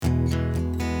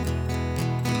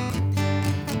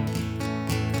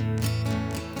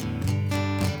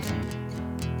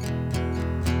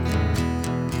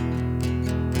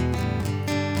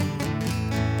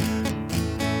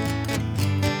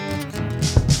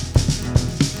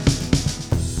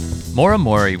Maura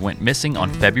Murray went missing on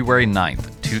February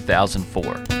 9th,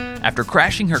 2004, after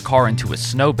crashing her car into a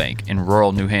snowbank in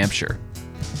rural New Hampshire.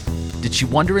 Did she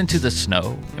wander into the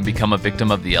snow and become a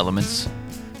victim of the elements?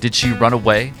 Did she run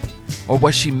away? Or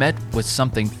was she met with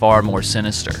something far more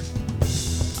sinister?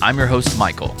 I'm your host,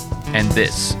 Michael, and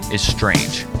this is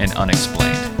Strange and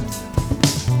Unexplained.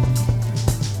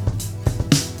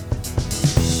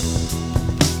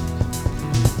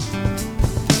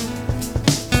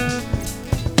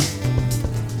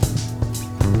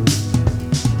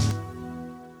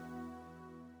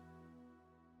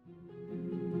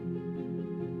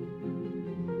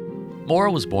 Maura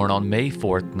was born on May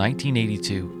 4,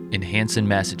 1982, in Hanson,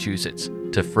 Massachusetts,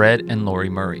 to Fred and Lori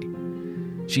Murray.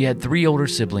 She had 3 older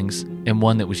siblings and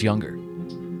one that was younger.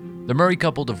 The Murray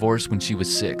couple divorced when she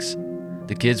was 6.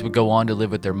 The kids would go on to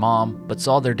live with their mom, but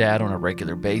saw their dad on a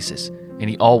regular basis, and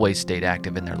he always stayed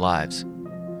active in their lives.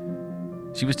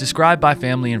 She was described by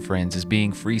family and friends as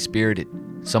being free-spirited,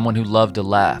 someone who loved to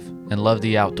laugh and loved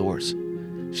the outdoors.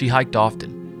 She hiked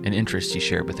often, an interest she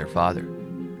shared with her father.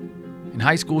 In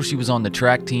high school, she was on the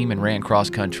track team and ran cross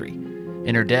country,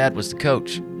 and her dad was the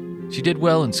coach. She did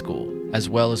well in school, as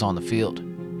well as on the field.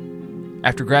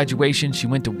 After graduation, she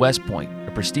went to West Point,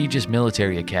 a prestigious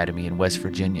military academy in West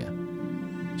Virginia.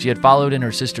 She had followed in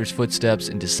her sister's footsteps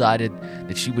and decided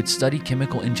that she would study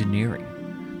chemical engineering,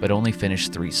 but only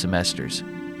finished 3 semesters.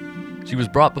 She was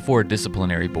brought before a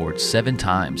disciplinary board 7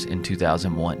 times in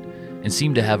 2001 and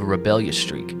seemed to have a rebellious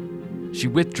streak. She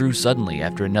withdrew suddenly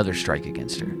after another strike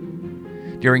against her.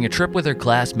 During a trip with her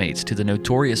classmates to the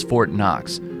notorious Fort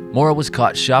Knox, Maura was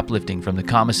caught shoplifting from the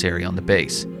commissary on the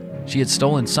base. She had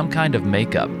stolen some kind of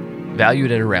makeup,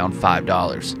 valued at around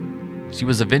 $5. She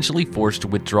was eventually forced to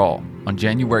withdraw on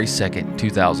January 2,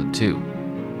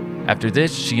 2002. After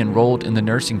this, she enrolled in the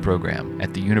nursing program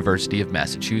at the University of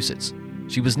Massachusetts.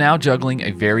 She was now juggling a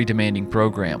very demanding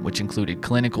program which included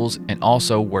clinicals and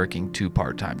also working 2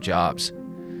 part-time jobs.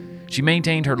 She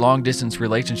maintained her long-distance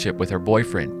relationship with her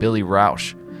boyfriend, Billy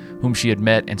Rausch, whom she had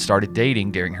met and started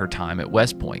dating during her time at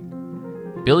West Point.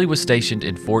 Billy was stationed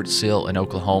in Fort Sill in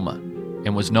Oklahoma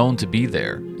and was known to be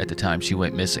there at the time she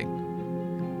went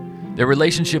missing. Their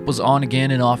relationship was on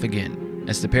again and off again,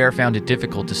 as the pair found it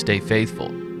difficult to stay faithful,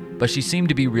 but she seemed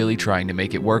to be really trying to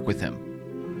make it work with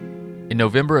him. In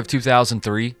November of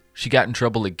 2003, she got in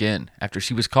trouble again after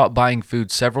she was caught buying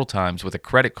food several times with a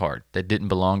credit card that didn't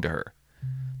belong to her.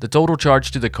 The total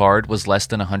charge to the card was less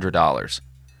than $100.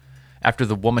 After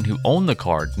the woman who owned the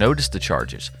card noticed the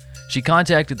charges, she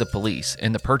contacted the police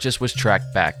and the purchase was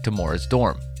tracked back to Maura's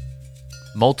dorm.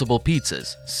 Multiple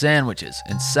pizzas, sandwiches,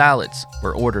 and salads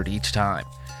were ordered each time,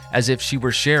 as if she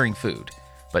were sharing food,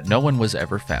 but no one was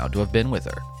ever found to have been with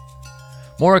her.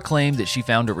 Maura claimed that she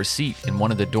found a receipt in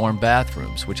one of the dorm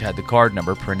bathrooms which had the card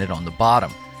number printed on the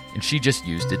bottom, and she just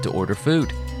used it to order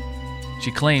food. She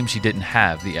claimed she didn't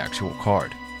have the actual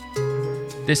card.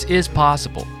 This is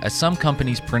possible, as some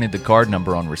companies printed the card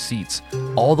number on receipts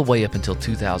all the way up until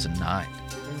 2009.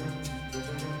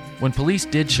 When police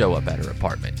did show up at her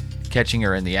apartment, catching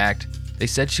her in the act, they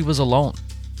said she was alone.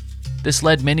 This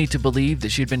led many to believe that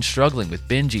she had been struggling with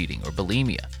binge eating or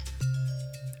bulimia.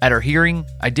 At her hearing,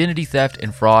 identity theft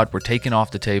and fraud were taken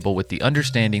off the table with the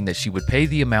understanding that she would pay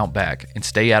the amount back and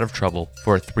stay out of trouble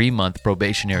for a 3-month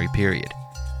probationary period.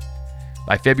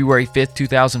 By February 5,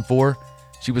 2004,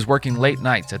 she was working late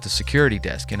nights at the security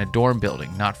desk in a dorm building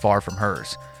not far from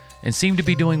hers, and seemed to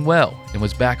be doing well and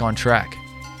was back on track.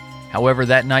 However,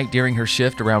 that night during her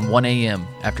shift around 1 a.m.,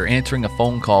 after answering a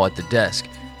phone call at the desk,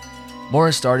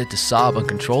 Maura started to sob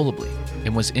uncontrollably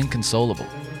and was inconsolable.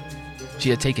 She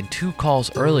had taken 2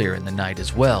 calls earlier in the night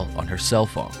as well on her cell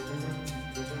phone.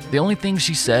 The only thing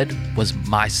she said was,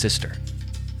 "My sister."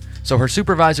 So her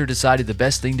supervisor decided the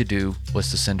best thing to do was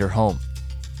to send her home.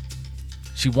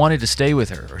 She wanted to stay with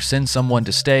her or send someone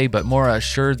to stay, but Maura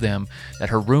assured them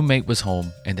that her roommate was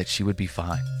home and that she would be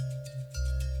fine.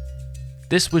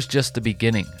 This was just the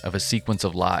beginning of a sequence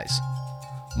of lies.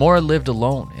 Maura lived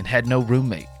alone and had no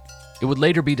roommate. It would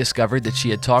later be discovered that she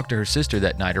had talked to her sister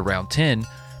that night around 10,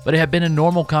 but it had been a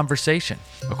normal conversation,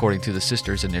 according to the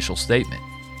sister's initial statement.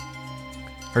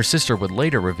 Her sister would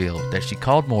later reveal that she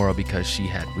called Maura because she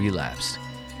had relapsed.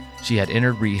 She had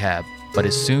entered rehab, but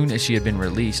as soon as she had been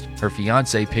released, her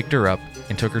fiancé picked her up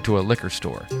and took her to a liquor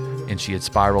store, and she had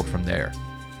spiraled from there.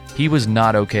 He was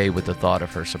not okay with the thought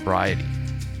of her sobriety.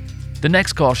 The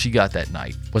next call she got that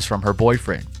night was from her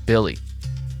boyfriend, Billy.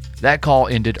 That call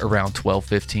ended around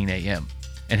 12:15 a.m.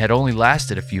 and had only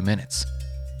lasted a few minutes.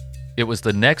 It was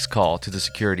the next call to the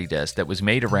security desk that was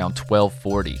made around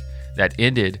 12:40 that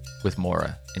ended with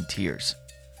Maura in tears.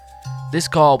 This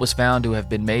call was found to have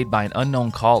been made by an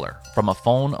unknown caller from a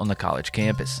phone on the college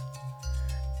campus.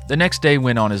 The next day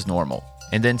went on as normal,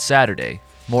 and then Saturday,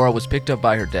 Maura was picked up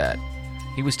by her dad.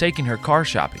 He was taking her car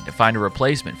shopping to find a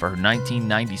replacement for her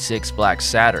 1996 black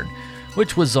Saturn,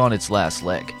 which was on its last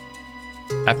leg.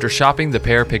 After shopping, the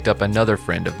pair picked up another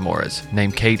friend of Maura's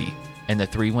named Katie, and the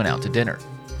three went out to dinner.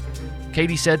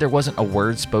 Katie said there wasn't a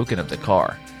word spoken of the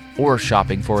car or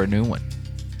shopping for a new one.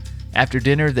 After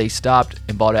dinner, they stopped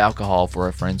and bought alcohol for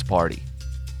a friend's party.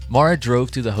 Maura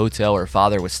drove to the hotel her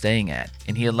father was staying at,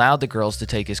 and he allowed the girls to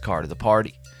take his car to the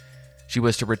party. She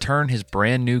was to return his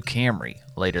brand new Camry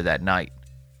later that night.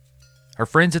 Her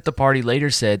friends at the party later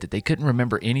said that they couldn't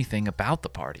remember anything about the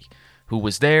party, who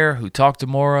was there, who talked to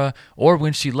Maura, or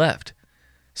when she left,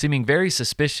 seeming very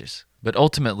suspicious, but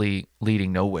ultimately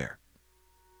leading nowhere.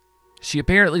 She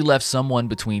apparently left someone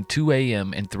between 2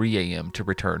 a.m. and 3 a.m. to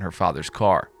return her father's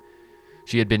car.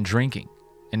 She had been drinking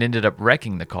and ended up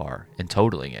wrecking the car and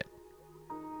totaling it.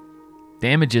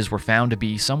 Damages were found to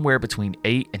be somewhere between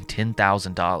 $8,000 and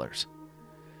 $10,000.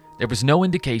 There was no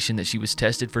indication that she was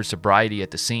tested for sobriety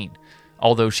at the scene,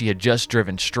 although she had just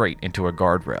driven straight into a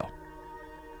guardrail.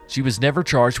 She was never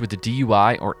charged with a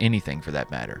DUI or anything for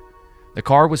that matter. The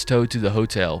car was towed to the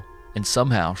hotel, and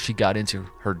somehow she got into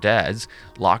her dad's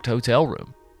locked hotel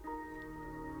room.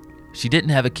 She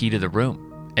didn't have a key to the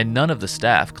room, and none of the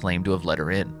staff claimed to have let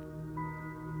her in.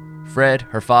 Fred,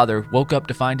 her father, woke up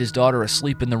to find his daughter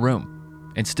asleep in the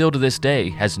room, and still to this day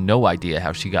has no idea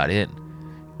how she got in,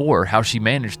 or how she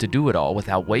managed to do it all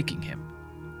without waking him.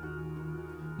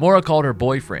 Maura called her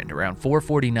boyfriend around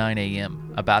 4:49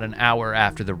 a.m., about an hour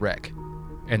after the wreck,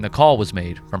 and the call was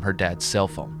made from her dad's cell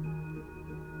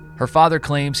phone. Her father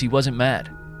claims he wasn't mad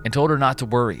and told her not to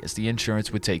worry as the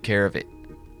insurance would take care of it.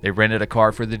 They rented a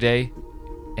car for the day,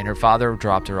 and her father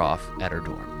dropped her off at her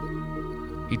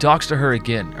dorm. He talks to her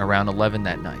again around 11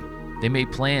 that night. They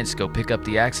made plans to go pick up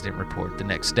the accident report the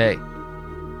next day.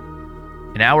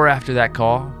 An hour after that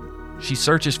call, she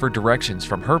searches for directions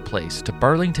from her place to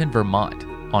Burlington, Vermont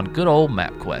on good old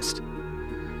MapQuest.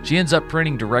 She ends up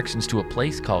printing directions to a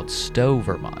place called Stowe,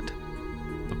 Vermont.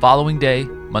 The following day,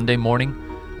 Monday morning,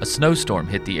 a snowstorm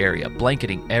hit the area,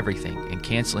 blanketing everything and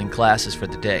canceling classes for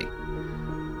the day.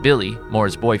 Billy,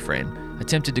 Maura's boyfriend,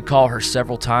 attempted to call her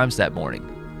several times that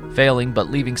morning, failing but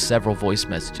leaving several voice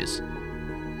messages.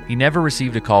 He never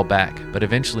received a call back, but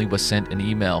eventually was sent an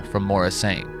email from Maura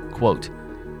saying, quote,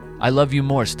 "I love you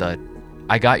more, stud.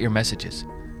 I got your messages,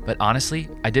 but honestly,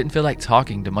 I didn't feel like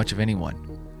talking to much of anyone.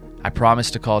 I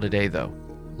promised to call today though.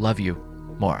 Love you,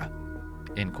 Maura."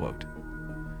 End quote.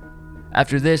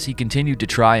 After this, he continued to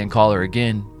try and call her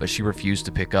again, but she refused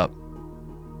to pick up.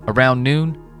 Around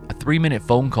noon, a 3-minute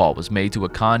phone call was made to a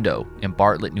condo in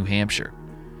Bartlett, New Hampshire.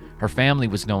 Her family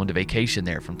was known to vacation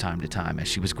there from time to time as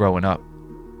she was growing up.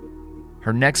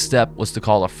 Her next step was to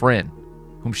call a friend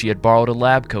whom she had borrowed a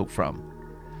lab coat from.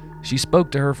 She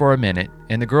spoke to her for a minute,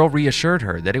 and the girl reassured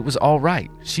her that it was all right.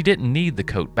 She didn't need the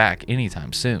coat back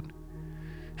anytime soon.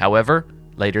 However,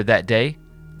 later that day,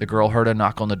 the girl heard a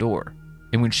knock on the door,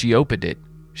 and when she opened it,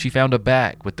 she found a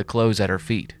bag with the clothes at her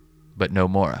feet, but no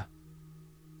Maura.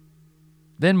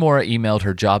 Then Maura emailed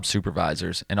her job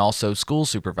supervisors and also school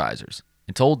supervisors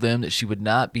and told them that she would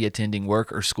not be attending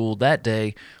work or school that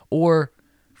day or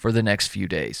for the next few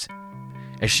days,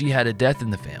 as she had a death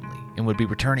in the family and would be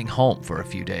returning home for a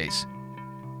few days.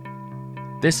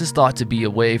 This is thought to be a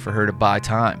way for her to buy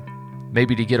time,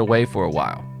 maybe to get away for a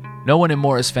while. No one in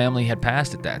Maura's family had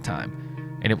passed at that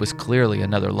time, and it was clearly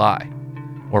another lie,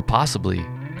 or possibly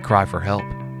a cry for help.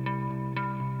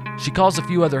 She calls a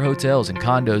few other hotels and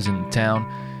condos in the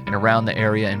town and around the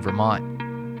area in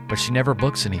Vermont, but she never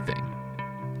books anything.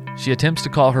 She attempts to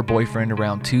call her boyfriend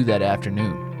around 2 that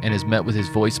afternoon and is met with his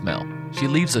voicemail. She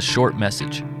leaves a short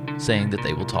message saying that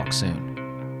they will talk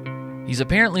soon. He's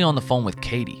apparently on the phone with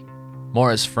Katie,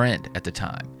 Maura's friend at the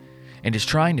time, and is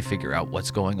trying to figure out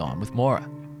what's going on with Maura.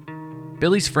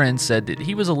 Billy's friend said that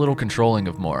he was a little controlling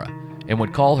of Maura and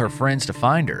would call her friends to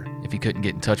find her if he couldn't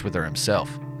get in touch with her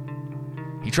himself.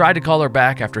 He tried to call her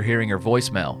back after hearing her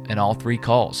voicemail, and all 3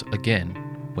 calls,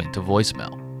 again, went to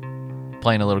voicemail.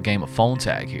 Playing a little game of phone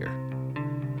tag here.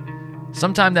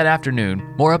 Sometime that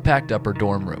afternoon, Maura packed up her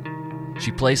dorm room.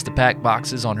 She placed the packed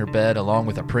boxes on her bed along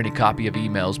with a printed copy of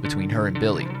emails between her and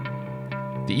Billy.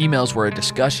 The emails were a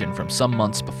discussion from some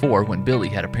months before when Billy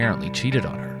had apparently cheated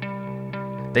on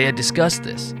her. They had discussed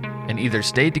this and either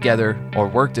stayed together or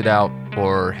worked it out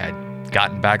or had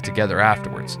gotten back together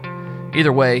afterwards.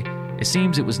 Either way, it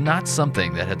seems it was not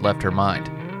something that had left her mind.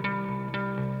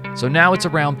 So now it's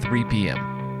around 3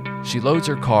 p.m. She loads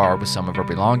her car with some of her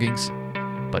belongings,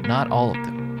 but not all of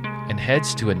them, and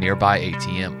heads to a nearby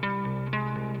ATM.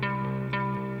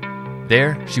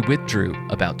 There, she withdrew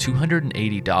about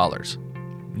 $280,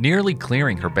 nearly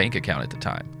clearing her bank account at the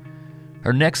time.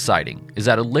 Her next sighting is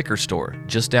at a liquor store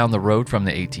just down the road from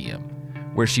the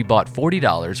ATM, where she bought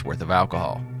 $40 worth of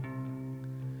alcohol.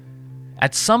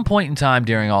 At some point in time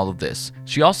during all of this,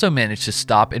 she also managed to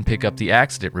stop and pick up the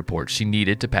accident report she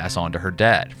needed to pass on to her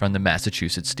dad from the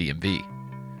Massachusetts DMV.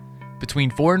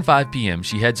 Between 4 and 5 p.m.,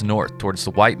 she heads north towards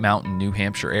the White Mountain, New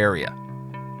Hampshire area.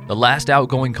 The last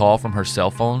outgoing call from her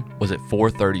cell phone was at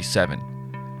 4:37,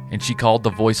 and she called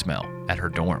the voicemail at her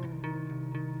dorm.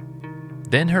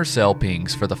 Then her cell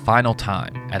pings for the final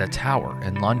time at a tower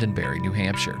in Londonderry, New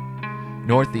Hampshire,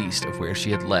 northeast of where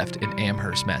she had left in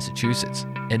Amherst, Massachusetts,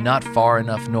 and not far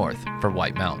enough north for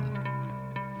White Mountain.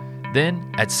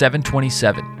 Then, at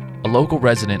 7:27, a local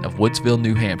resident of Woodsville,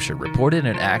 New Hampshire, reported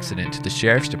an accident to the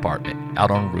sheriff's department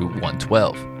out on Route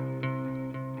 112.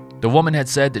 The woman had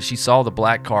said that she saw the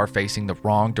black car facing the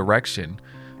wrong direction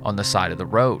on the side of the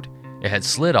road. It had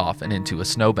slid off and into a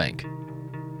snowbank.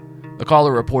 The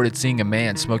caller reported seeing a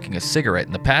man smoking a cigarette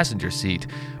in the passenger seat,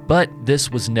 but this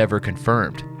was never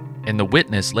confirmed, and the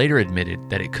witness later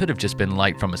admitted that it could have just been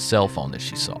light from a cell phone that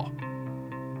she saw.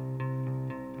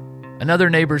 Another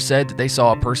neighbor said that they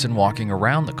saw a person walking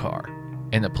around the car,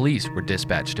 and the police were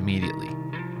dispatched immediately.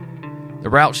 The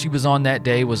route she was on that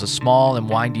day was a small and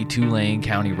windy 2-lane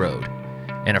county road,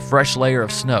 and a fresh layer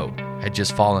of snow had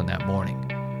just fallen that morning.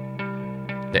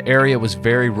 The area was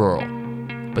very rural,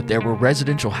 but there were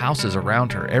residential houses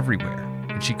around her everywhere,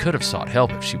 and she could have sought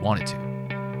help if she wanted to.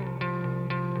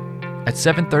 At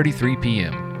 7:33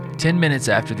 p.m., 10 minutes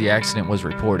after the accident was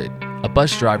reported, a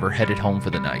bus driver headed home for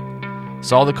the night,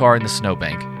 saw the car in the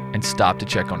snowbank, and stopped to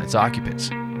check on its occupants.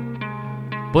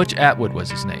 Butch Atwood was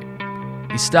his name.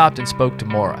 He stopped and spoke to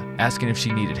Maura, asking if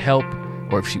she needed help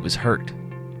or if she was hurt.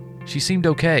 She seemed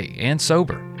okay and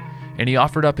sober, and he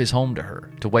offered up his home to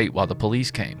her to wait while the police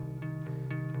came,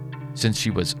 since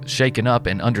she was shaken up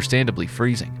and understandably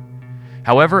freezing.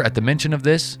 However, at the mention of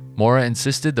this, Maura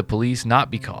insisted the police not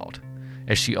be called,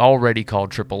 as she already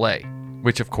called AAA,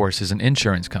 which of course is an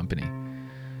insurance company.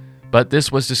 But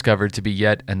this was discovered to be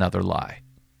yet another lie.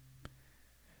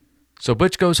 So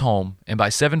Butch goes home, and by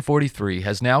 7:43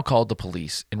 has now called the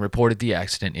police and reported the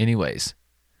accident anyways.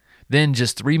 Then,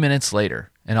 just 3 minutes later,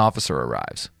 an officer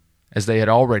arrives, as they had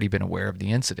already been aware of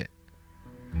the incident.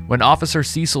 When Officer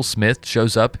Cecil Smith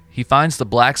shows up, he finds the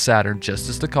black Saturn just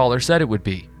as the caller said it would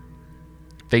be,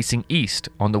 facing east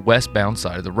on the westbound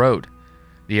side of the road.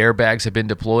 The airbags had been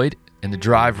deployed, and the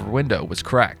driver window was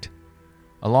cracked,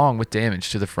 along with damage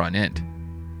to the front end.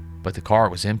 But the car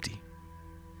was empty.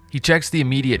 He checks the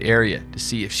immediate area to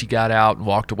see if she got out and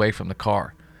walked away from the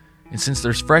car, and since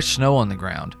there's fresh snow on the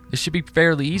ground, this should be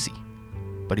fairly easy.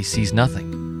 But he sees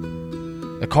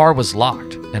nothing. The car was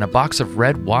locked, and a box of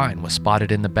red wine was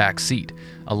spotted in the back seat,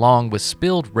 along with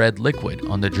spilled red liquid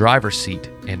on the driver's seat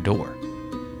and door.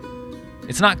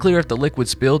 It's not clear if the liquid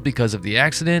spilled because of the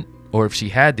accident, or if she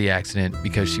had the accident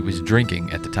because she was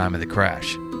drinking at the time of the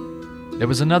crash. There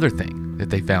was another thing that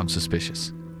they found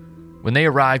suspicious. When they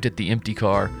arrived at the empty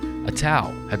car, a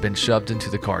towel had been shoved into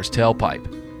the car's tailpipe.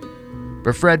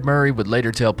 But Fred Murray would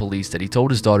later tell police that he told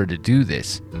his daughter to do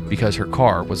this because her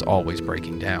car was always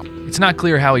breaking down. It's not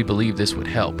clear how he believed this would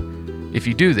help. If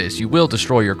you do this, you will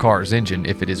destroy your car's engine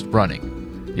if it is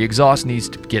running. The exhaust needs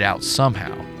to get out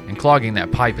somehow, and clogging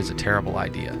that pipe is a terrible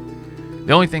idea.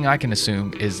 The only thing I can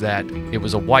assume is that it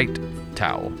was a white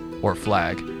towel or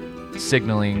flag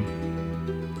signaling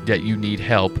that you need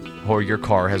help or your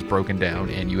car has broken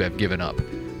down and you have given up.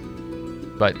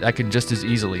 But that can just as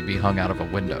easily be hung out of a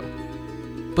window.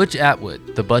 Butch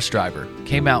Atwood, the bus driver,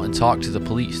 came out and talked to the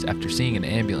police after seeing an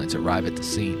ambulance arrive at the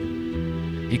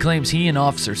scene. He claims he and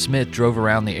Officer Smith drove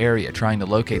around the area trying to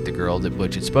locate the girl that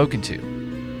Butch had spoken to.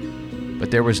 But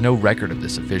there was no record of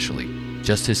this officially,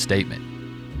 just his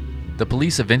statement. The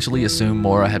police eventually assumed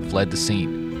Maura had fled the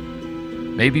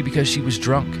scene, maybe because she was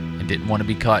drunk and didn't want to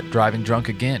be caught driving drunk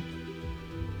again.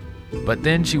 But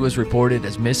then she was reported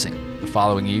as missing the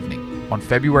following evening, on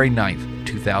February 9th,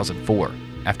 2004,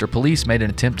 after police made an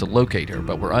attempt to locate her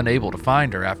but were unable to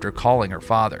find her after calling her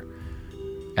father,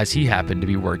 as he happened to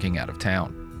be working out of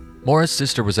town. Maura's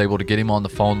sister was able to get him on the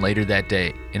phone later that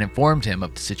day and informed him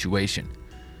of the situation.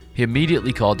 He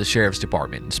immediately called the sheriff's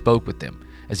department and spoke with them,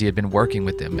 as he had been working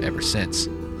with them ever since.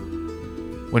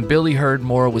 When Billy heard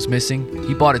Maura was missing,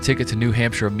 he bought a ticket to New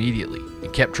Hampshire immediately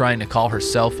and kept trying to call her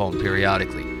cell phone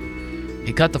periodically.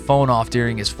 He cut the phone off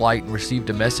during his flight and received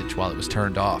a message while it was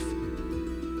turned off.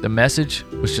 The message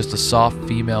was just a soft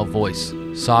female voice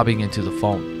sobbing into the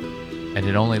phone, and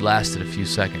it only lasted a few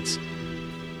seconds.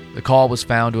 The call was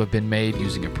found to have been made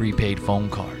using a prepaid phone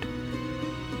card.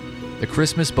 The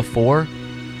Christmas before,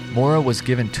 Maura was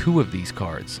given 2 of these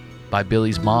cards by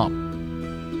Billy's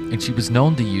mom, and she was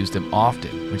known to use them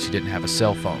often when she didn't have a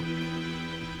cell phone.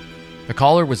 The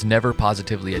caller was never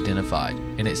positively identified,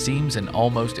 and it seems an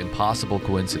almost impossible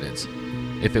coincidence.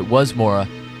 If it was Maura,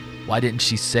 why didn't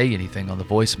she say anything on the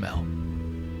voicemail?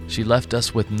 She left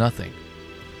us with nothing,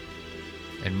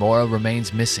 and Maura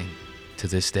remains missing to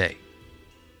this day.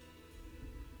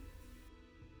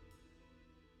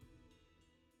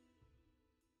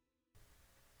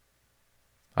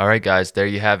 All right, guys, there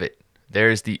you have it.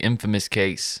 There's the infamous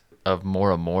case of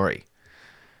Maura Murray.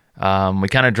 We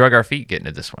kind of drug our feet getting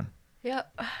to this one.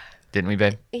 Yep. Didn't we,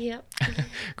 babe? Yep.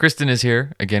 Kristen is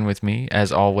here again with me,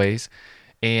 as always.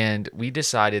 And we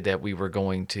decided that we were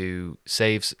going to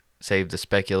save the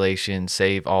speculation,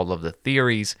 save all of the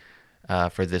theories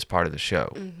for this part of the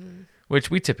show, which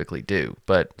we typically do.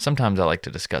 But sometimes I like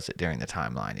to discuss it during the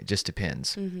timeline. It just depends.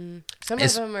 Some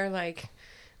of them are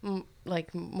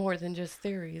like more than just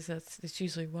theories. That's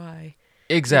usually why.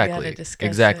 Exactly. It,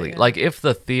 yeah. Like if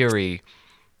the theory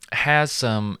has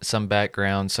some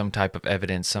background, some type of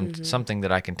evidence, something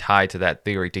that I can tie to that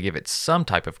theory to give it some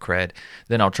type of cred,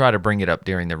 then I'll try to bring it up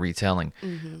during the retelling.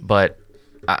 But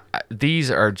these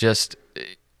are just,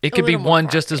 it could be one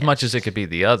just as much as it could be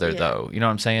the other, though. You know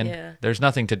what I'm saying? Yeah. There's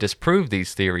nothing to disprove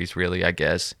these theories, really, I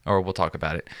guess, or we'll talk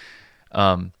about it.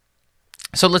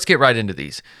 So let's get right into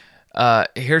these.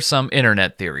 Here's some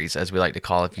internet theories, as we like to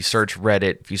call it. If you search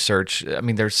Reddit, if you search,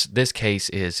 this case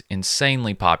is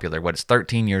insanely popular. It's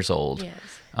 13 years old. Yes.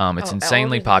 It's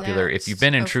insanely popular. If you've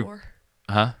been in true,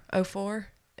 04?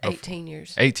 18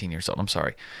 years. 18 years old. I'm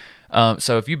sorry.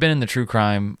 So if you've been in the true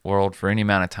crime world for any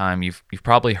amount of time, you've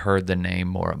probably heard the name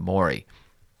Maura Murray.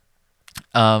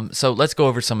 So let's go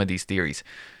over some of these theories.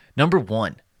 Number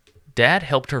 1, Dad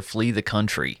helped her flee the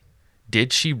country.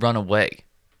 Did she run away?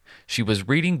 She was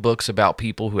reading books about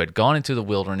people who had gone into the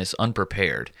wilderness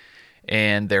unprepared,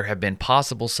 and there have been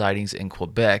possible sightings in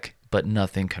Quebec, but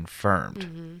nothing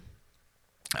confirmed.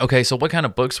 Okay, so what kind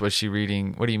of books was she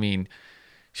reading? What do you mean?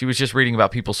 She was just reading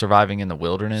about people surviving in the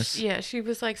wilderness? Yeah, she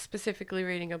was specifically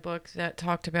reading a book that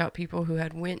talked about people who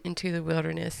had went into the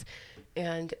wilderness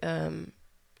and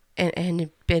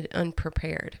been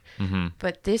unprepared.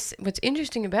 But what's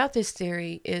interesting about this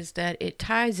theory is that it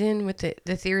ties in with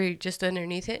the theory just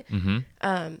underneath it.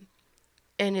 And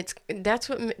that's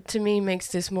what to me makes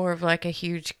this more of like a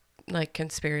huge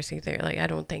conspiracy theory. I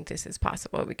don't think this is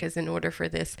possible, because in order for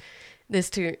this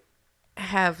to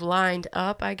have lined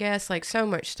up, I guess, so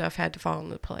much stuff had to fall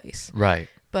into place. Right.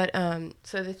 But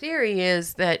so the theory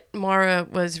is that Maura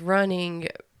was running.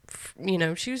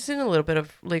 She was in a little bit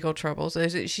of legal troubles.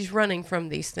 She's running from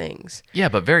these things. Yeah,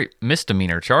 but very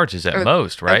misdemeanor charges at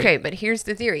most, right? Okay, but here's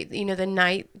the theory. The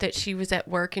night that she was at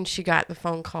work and she got the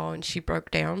phone call and she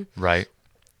broke down. Right.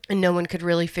 And no one could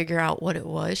really figure out what it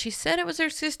was. She said it was her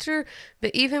sister,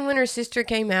 but even when her sister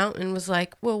came out and was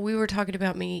like, well, we were talking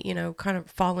about me, kind of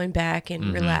falling back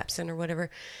and relapsing or whatever,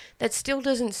 that still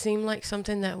doesn't seem like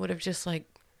something that would have just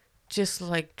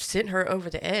sent her over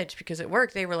the edge, because at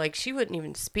work they were like, she wouldn't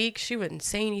even speak, she wouldn't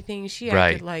say anything, she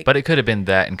acted like... But it could have been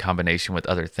that in combination with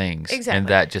other things. Exactly. And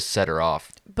that just set her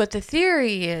off. But the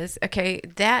theory is, okay,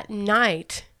 that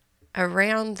night,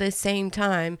 around the same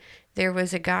time, there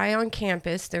was a guy on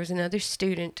campus, there was another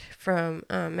student from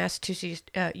Massachusetts,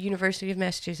 University of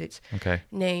Massachusetts,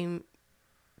 named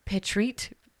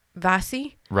Petrit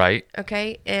Vasi. Right.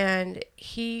 Okay, and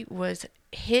he was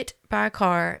hit by a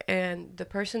car, and the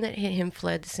person that hit him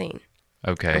fled the scene.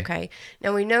 Okay.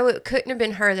 Now, we know it couldn't have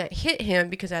been her that hit him,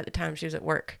 because at the time she was at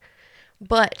work.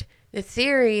 But the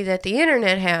theory that the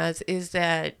internet has is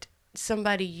that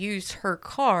somebody used her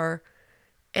car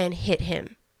and hit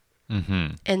him.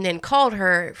 And then called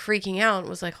her, freaking out, and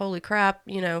was like, holy crap,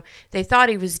 they thought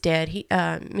he was dead.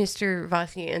 Mr.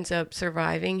 Vasi ends up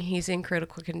surviving. He's in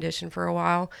critical condition for a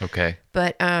while. Okay.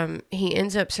 But he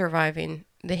ends up surviving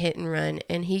the hit and run,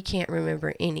 and he can't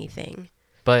remember anything.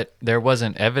 But there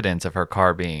wasn't evidence of her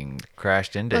car being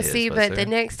crashed into his, was there? The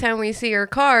next time we see her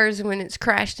car is when it's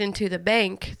crashed into the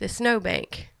bank, the snow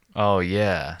bank. Oh,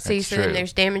 yeah. So then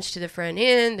there's damage to the front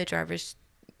end, the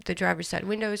driver's side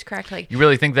window is cracked. You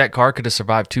really think that car could have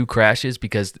survived 2 crashes?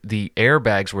 Because the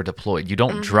airbags were deployed. You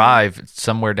don't drive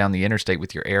somewhere down the interstate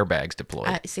with your airbags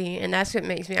deployed. And that's what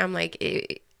makes me, I'm like,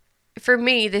 for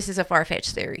me, this is a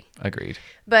far-fetched theory. Agreed.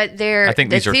 But I think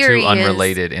these are two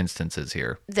unrelated instances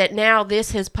here. That now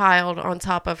this has piled on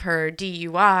top of her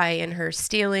DUI and her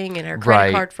stealing and her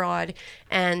credit card fraud,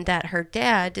 and that her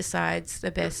dad decides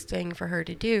the best thing for her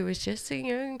to do is just,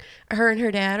 her and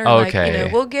her dad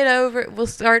are we'll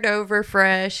start over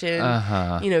fresh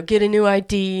and, get a new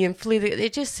ID and flee.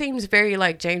 It just seems very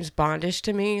like James Bondish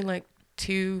to me, like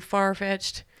too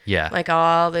far-fetched. Yeah. Like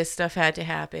all this stuff had to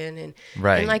happen. And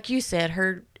like you said,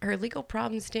 her legal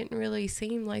problems didn't really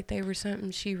seem like they were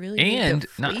something she really needed to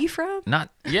flee from.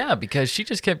 Because she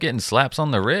just kept getting slaps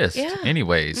on the wrist. Yeah.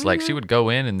 Anyways, mm-hmm. Like she would go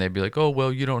in and they'd be like, oh,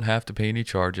 well, you don't have to pay any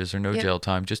charges or no jail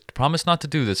time. Just promise not to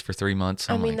do this for 3 months.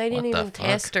 They didn't even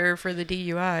test her for the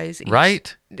DUIs.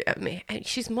 Right?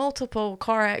 She's multiple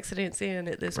car accidents in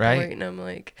at this point. And I'm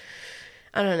like,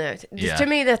 I don't know. To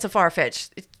me, that's a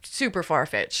super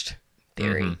far-fetched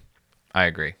theory. Mm-hmm. I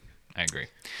agree.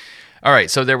 All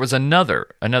right, so there was another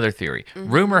theory.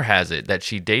 Mm-hmm. Rumor has it that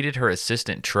she dated her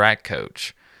assistant track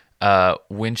coach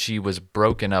when she was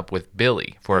broken up with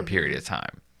Billy for a period of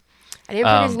time. I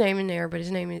didn't put his name in there, but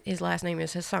his last name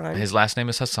is Hassan.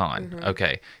 Mm-hmm.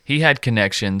 Okay. He had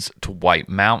connections to White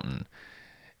Mountain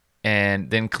and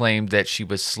then claimed that she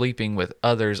was sleeping with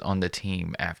others on the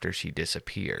team after she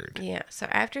disappeared. Yeah, so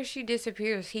after she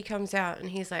disappears, he comes out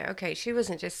and he's like, okay, she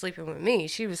wasn't just sleeping with me,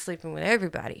 she was sleeping with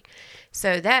everybody.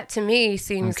 So that to me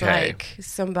seems like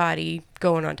somebody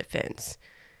going on defense.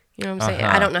 You know what I'm saying?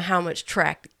 I don't know how much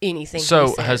track anything So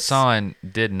he says. Hassan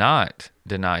did not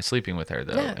deny sleeping with her,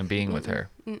 though, and being with her.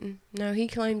 No, he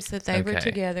claims that they were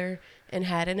together and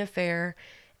had an affair.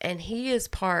 And he is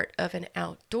part of an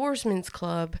outdoorsman's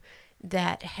club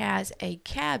that has a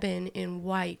cabin in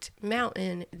White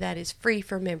Mountain that is free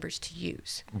for members to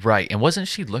use. Right. And wasn't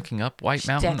she looking up White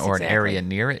Mountain an area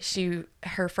near it?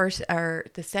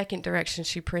 The second directions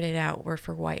she printed out were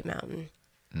for White Mountain.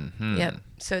 Mm-hmm. Yep.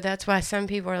 So that's why some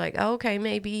people are like, oh, okay,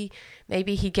 maybe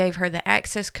he gave her the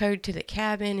access code to the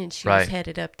cabin and she was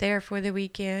headed up there for the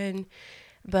weekend.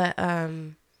 But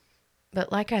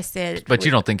like I said... But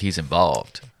you don't think he's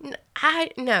involved? No.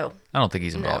 I don't think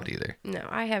he's involved either. No,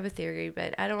 I have a theory,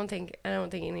 but I don't think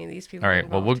any of these people All right,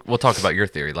 well, we'll talk about your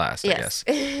theory last, I guess.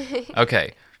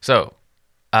 Okay, so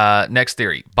next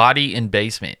theory. Body in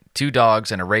basement. 2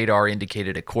 dogs and a radar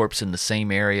indicated a corpse in the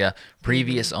same area.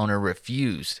 Previous owner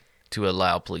refused to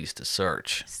allow police to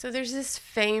search. So there's this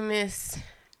famous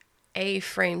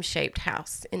A-frame shaped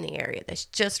house in the area that's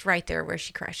just right there where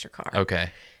she crashed her car. Okay.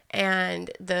 And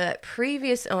the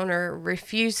previous owner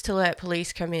refused to let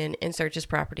police come in and search his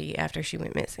property after she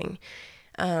went missing.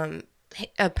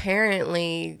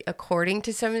 Apparently, according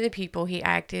to some of the people, he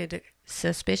acted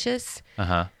suspicious.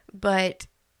 But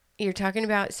you're talking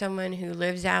about someone who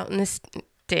lives out in the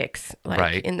sticks,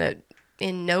 like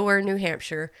in nowhere, New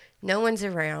Hampshire. No one's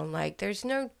around. Like, there's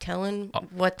no telling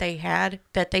what they had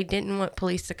that they didn't want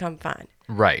police to come find.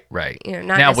 Right.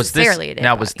 Not necessarily a dead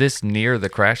body. Was this near the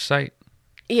crash site?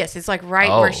 Yes, it's like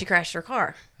where she crashed her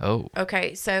car. Oh.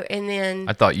 Okay, so and then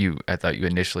I thought you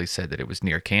initially said that it was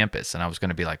near campus, and I was going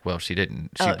to be like, well, she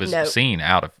didn't. She was seen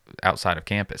outside of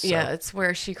campus. So. Yeah, it's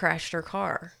where she crashed her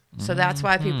car. So that's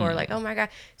why people are like, oh my god.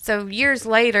 So years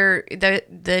later,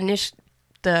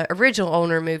 the original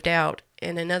owner moved out,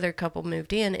 and another couple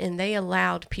moved in, and they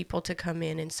allowed people to come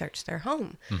in and search their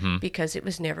home because it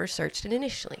was never searched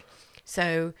initially.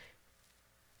 So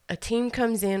a team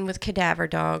comes in with cadaver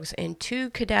dogs, and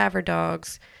 2 cadaver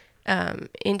dogs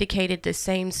indicated the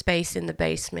same space in the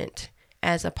basement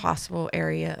as a possible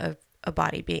area of a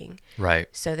body being. Right.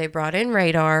 So they brought in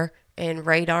radar, and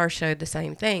radar showed the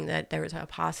same thing, that there was a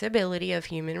possibility of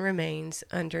human remains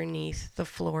underneath the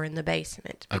floor in the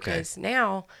basement. Because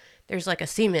now there's like a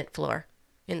cement floor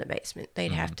in the basement.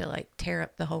 They'd have to like tear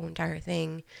up the whole entire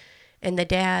thing. And the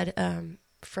dad...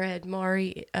 Fred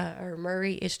Murray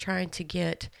is trying to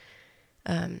get,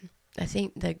 I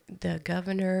think the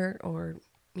governor or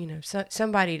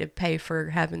somebody to pay for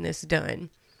having this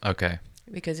done. Okay.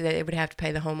 Because they would have to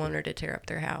pay the homeowner to tear up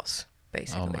their house,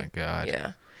 basically. Oh my God.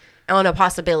 Yeah. On a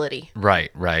possibility. Right.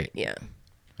 Yeah.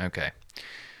 Okay.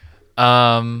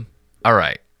 All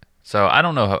right. So I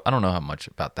don't know how much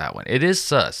about that one. It is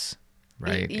sus.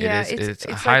 Right. Yeah, it's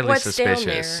like highly what's suspicious.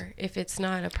 down there if it's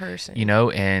not a person.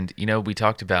 We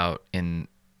talked about in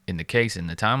the case, in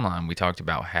the timeline, we talked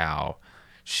about how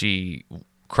she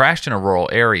crashed in a rural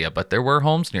area, but there were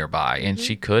homes nearby, and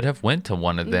she could have went to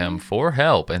one of them for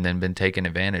help and then been taken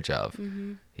advantage of.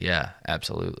 Yeah,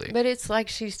 absolutely. But it's like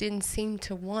she didn't seem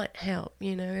to want help.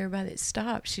 Everybody that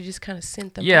stopped, she just kind of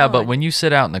sent them. Yeah, but when you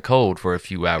sit out in the cold for a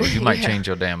few hours, you might change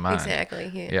your damn mind.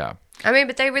 Exactly. Yeah. I mean,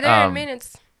 but they were there in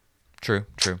minutes. True.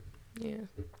 Yeah.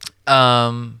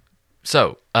 Next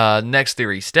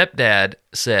theory. Stepdad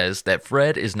says that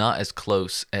Fred is not as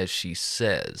close as she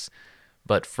says,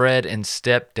 but Fred and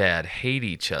stepdad hate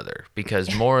each other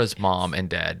because Maura's mom and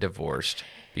dad divorced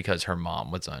because her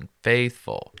mom was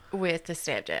unfaithful. With the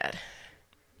stepdad.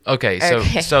 Okay,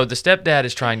 so the stepdad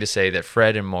is trying to say that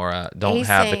Fred and Maura don't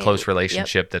have the close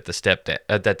relationship that the stepdad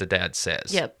that the dad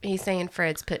says. Yep, he's saying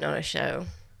Fred's putting on a show.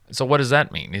 So what does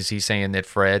that mean? Is he saying that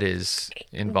Fred is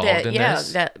involved in this? Yeah,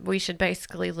 that we should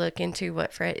basically look into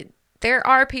what Fred... There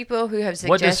are people who have suggested...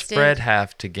 What does Fred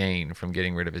have to gain from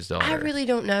getting rid of his daughter? I really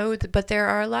don't know, but there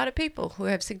are a lot of people who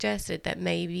have suggested that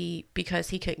maybe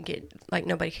because he couldn't get... Like,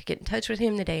 nobody could get in touch with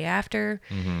him the day after,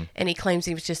 and he claims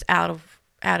he was just out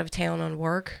of town on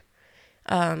work.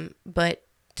 But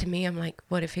to me, I'm like,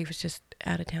 what if he was just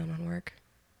out of town on work?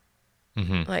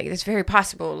 Like, it's very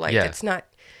possible. Like, it's not...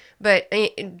 But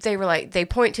they were like, they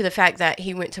point to the fact that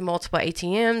he went to multiple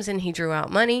ATMs and he drew out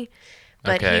money,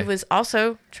 but he was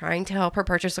also trying to help her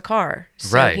purchase a car.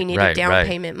 So he needed down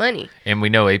payment money. And we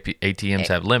know ATMs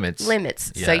have limits.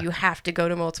 Yeah. So you have to go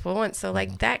to multiple ones. So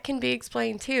like that can be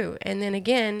explained too. And then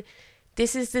again,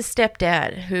 this is the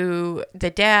stepdad who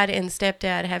the dad and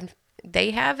stepdad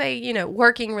have a,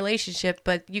 working relationship,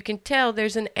 but you can tell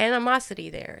there's an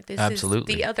animosity there. This is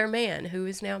the other man who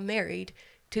is now married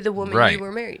to the woman you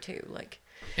were married to,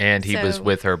 and he was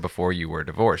with her before you were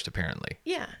divorced, apparently.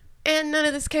 Yeah, and none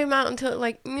of this came out until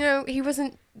he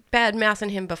wasn't bad mouthing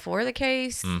him before the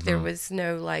case. There was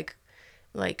no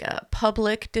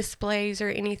public displays or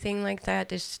anything like that.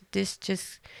 This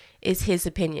just is his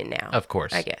opinion now. Of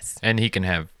course, I guess, and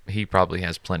he probably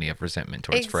has plenty of resentment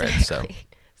towards Fred.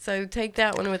 So take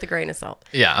that one with a grain of salt.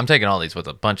 Yeah, I'm taking all these with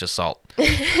a bunch of salt.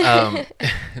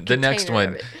 The next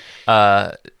one.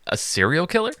 A serial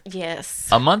killer? Yes.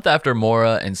 A month after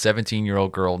Maura went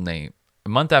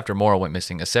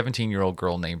missing, a 17-year-old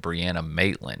girl named Brianna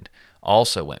Maitland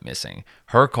also went missing.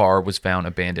 Her car was found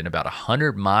abandoned about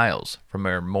 100 miles from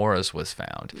where Maura's was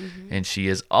found, and she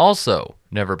has also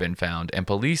never been found, and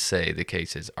police say the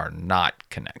cases are not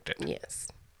connected. Yes.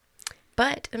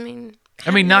 But,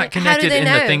 not connected in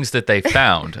the things that they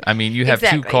found. You have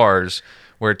two cars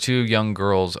where two young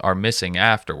girls are missing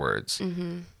afterwards.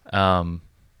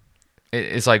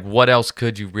 It's like, what else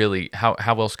could you really, how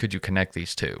else could you connect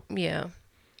these two? Yeah.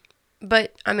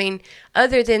 But,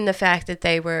 other than the fact that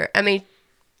they were,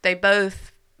 they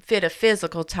both fit a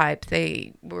physical type.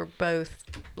 They were both,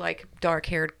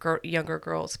 dark-haired younger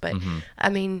girls. But,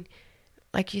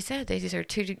 like you said, these are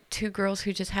two girls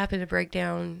who just happened to break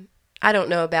down. I don't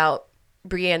know about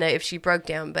Brianna if she broke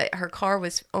down, but her car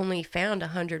was only found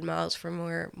 100 miles from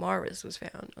where Maura's was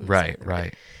found.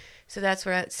 Right. So that's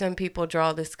where some people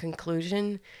draw this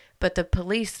conclusion. But the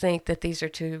police think that these are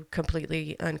two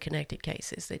completely unconnected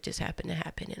cases that just happen to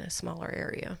happen in a smaller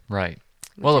area. Right.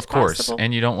 Well, of course.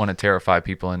 And you don't want to terrify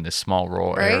people in this small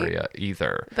rural area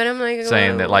either. But I'm like...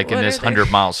 saying that, in this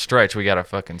 100-mile stretch, we got a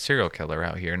fucking serial killer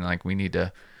out here. And, we need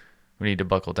to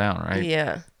buckle down, right?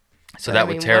 Yeah. So that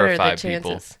would terrify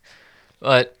people.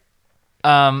 But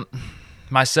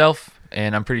myself,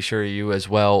 and I'm pretty sure you as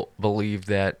well, believe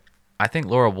that I think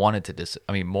Maura wanted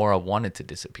to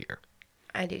disappear.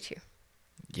 I do too.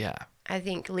 Yeah. I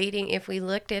think if we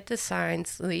looked at the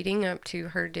signs leading up to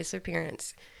her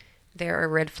disappearance, there are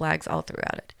red flags all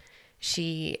throughout it.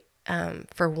 She,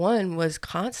 for one, was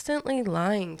constantly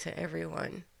lying to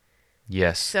everyone.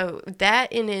 Yes. So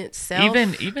that in itself...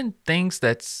 Even things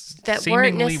that weren't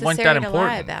seemingly weren't that important. To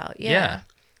lie about. Yeah.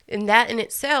 And that in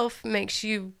itself makes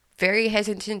you very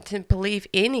hesitant to believe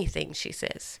anything she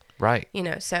says. Right.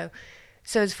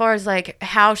 So as far as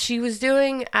how she was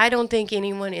doing, I don't think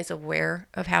anyone is aware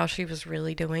of how she was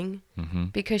really doing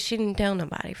because she didn't tell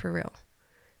nobody for real,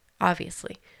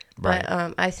 obviously. Right.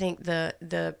 But I think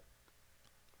the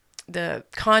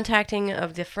contacting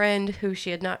of the friend who she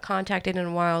had not contacted in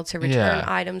a while to return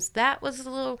items, that was a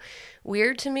little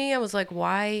weird to me. I was like,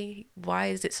 why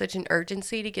is it such an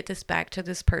urgency to get this back to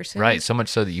this person? Right, so much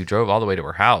so that you drove all the way to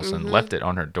her house and left it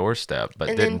on her doorstep, but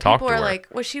didn't talk to her. And then people are like,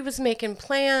 well, she was making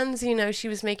plans, she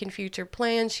was making future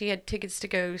plans. She had tickets to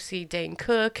go see Dane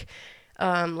Cook,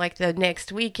 the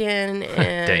next weekend.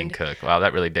 And Dane Cook, wow,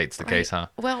 that really dates the case, huh?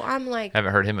 Well, I'm like...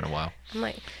 Haven't heard him in a while. I'm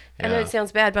like... I know it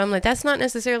sounds bad, but I'm like, that's not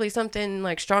necessarily something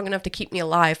strong enough to keep me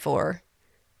alive for.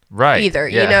 Right. Either,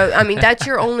 that's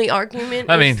your only argument.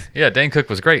 Dane Cook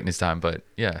was great in his time, but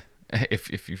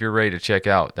if you're ready to check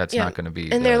out, that's not going to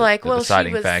be and they're like, well,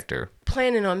 deciding she was factor.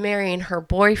 Planning on marrying her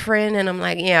boyfriend, and I'm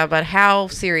like, yeah, but how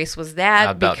serious was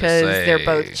that? Because they're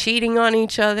both cheating on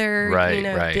each other. Right,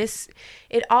 right.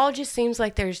 It all just seems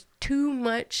like there's too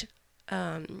much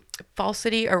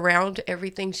falsity around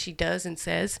everything she does and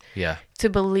says. Yeah. To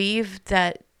believe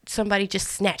that somebody just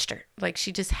snatched her. Like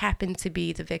she just happened to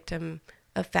be the victim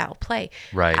of foul play.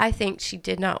 Right. I think she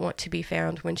did not want to be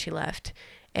found when she left.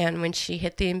 And when she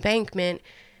hit the embankment,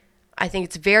 I think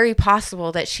it's very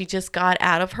possible that she just got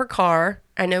out of her car.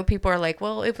 I know people are like,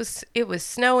 well, it was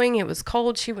snowing, it was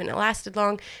cold, she wouldn't have lasted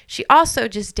long. She also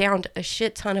just downed a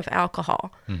shit ton of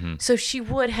alcohol. Mm-hmm. So she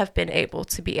would have been able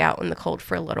to be out in the cold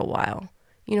for a little while.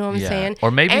 You know what I'm saying?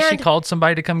 Or maybe she called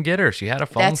somebody to come get her. She had a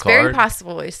phone card. That's very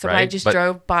possible. Somebody just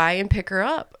drove by and pick her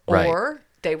up. Right. Or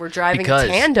they were driving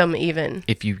tandem even.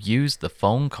 If you use the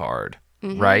phone card,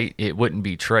 right, it wouldn't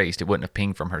be traced. It wouldn't have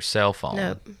pinged from her cell phone.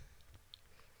 Nope.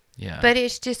 Yeah. But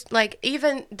it's just like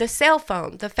even the cell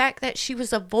phone, the fact that she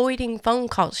was avoiding phone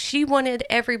calls. She wanted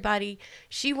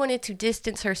to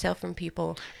distance herself from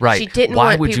people. Right. She didn't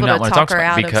want people to talk her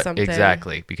out of something.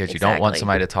 Exactly. Because you don't want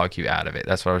somebody to talk you out of it.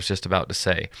 That's what I was just about to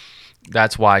say.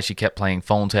 That's why she kept playing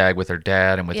phone tag with her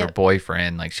dad and with her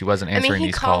boyfriend. Like she wasn't answering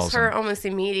these calls. He calls her almost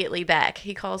immediately back.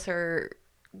 He calls her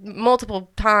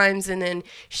multiple times and then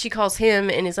she calls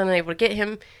him and is unable to get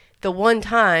him the one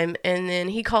time, and then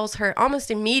he calls her almost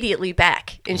immediately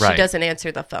back, and she doesn't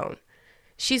answer the phone.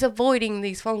 She's avoiding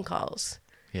these phone calls.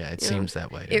 Yeah, it seems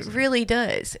that way. It really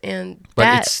does, and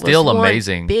but it's still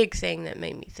amazing. One big thing that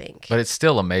made me think. But it's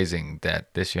still amazing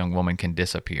that this young woman can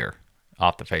disappear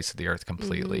off the face of the earth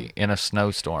completely in a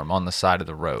snowstorm on the side of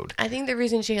the road. I think the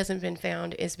reason she hasn't been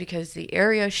found is because the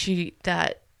area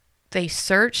that they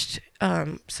searched,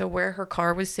 so where her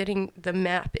car was sitting, the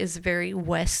map is very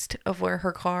west of where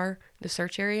the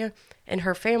search area, and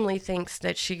her family thinks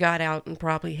that she got out and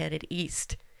probably headed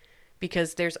east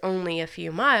because there's only a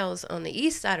few miles on the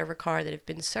east side of her car that have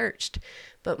been searched.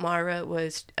 But Maura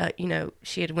was,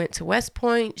 she had went to West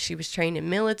Point. She was trained in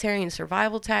military and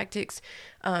survival tactics.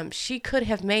 She could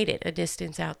have made it a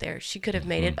distance out there. She could have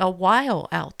made it a while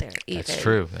out there even.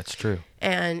 That's true.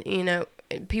 And,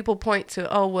 people point to,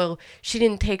 oh, well, she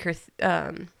didn't take her,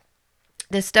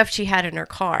 the stuff she had in her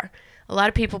car. A lot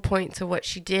of people point to what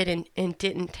she did and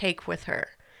didn't take with her.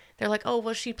 They're like, oh,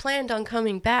 well, she planned on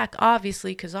coming back,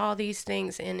 obviously, because all these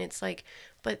things. And it's like,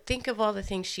 but think of all the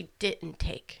things she didn't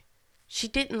take. She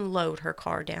didn't load her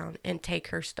car down and take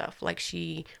her stuff like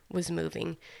she was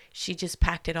moving. She just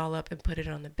packed it all up and put it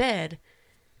on the bed.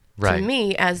 Right. To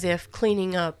me, as if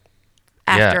cleaning up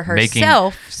after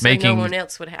herself, so no one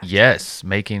else would have to. Yes,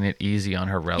 making it easy on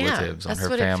her relatives, on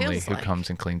her family who comes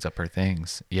and cleans up her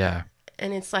things. Yeah.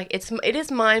 And it's like it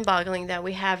is mind-boggling that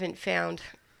we haven't found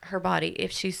her body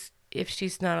if she's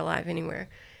not alive anywhere.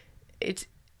 It's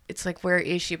like, where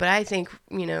is she? But I think,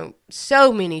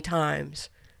 so many times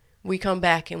we come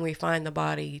back and we find the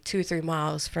body 2 or 3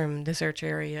 miles from the search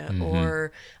area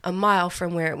or a mile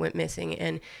from where it went missing,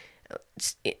 and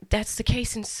that's the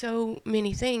case in so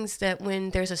many things, that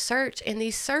when there's a search, and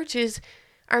these searches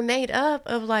are made up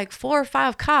of like 4 or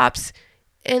 5 cops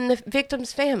and the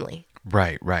victim's family.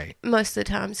 Right. Most of the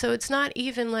time. So it's not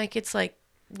even like it's like,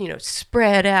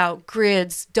 spread out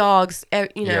grids, dogs,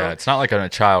 Yeah, it's not like when a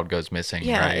child goes missing,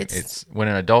 right? It's when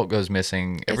an adult goes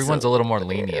missing, everyone's a little more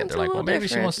lenient. They're like, well, maybe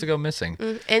she wants to go missing.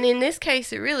 And in this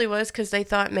case, it really was because they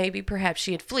thought maybe perhaps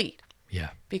she had fled.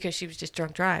 Yeah. Because she was just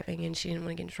drunk driving and she didn't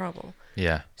want to get in trouble.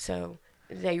 Yeah. So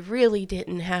they really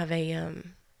didn't have a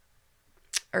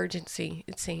urgency,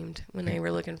 it seemed, when they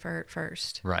were looking for her at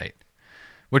first. Right.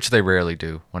 Which they rarely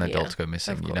do when adults go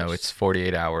missing. It's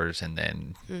 48 hours and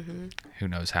then who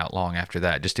knows how long after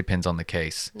that. It just depends on the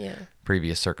case. Yeah.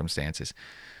 Previous circumstances.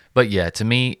 But yeah, to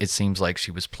me, it seems like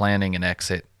she was planning an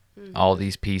exit. All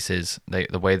these pieces,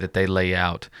 the way that they lay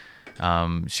out.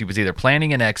 She was either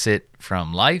planning an exit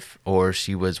from life or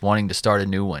she was wanting to start a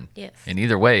new one. Yes. And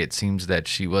either way, it seems that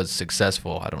she was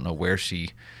successful. I don't know where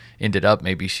she ended up.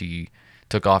 Maybe she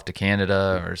took off to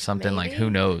Canada or something, like who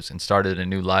knows, and started a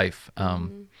new life.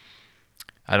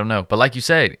 I don't know. But like you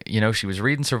said, she was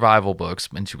reading survival books,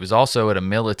 and she was also at a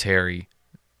military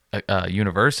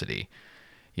university,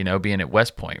 being at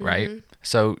West Point, right?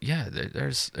 So yeah,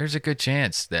 there's a good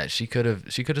chance that she could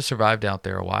have survived out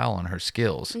there a while on her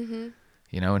skills, and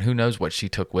who knows what she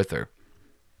took with her.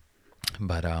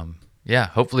 But yeah,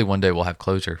 hopefully one day we'll have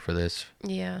closure for this.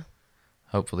 Yeah.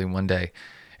 Hopefully one day.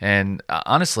 And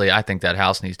honestly, I think that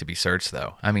house needs to be searched,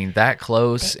 though. I mean, that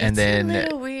close, and then a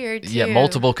little weird, too. Yeah,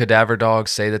 multiple cadaver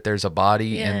dogs say that there's a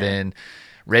body, and then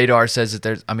radar says that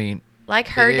there's. I mean, like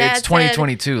her dad it's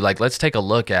 2022. Like, let's take a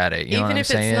look at it. You know what I'm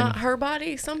saying? Even if it's not her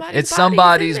body, it's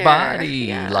somebody's body.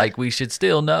 Yeah. Like, we should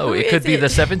still know. Who it could be the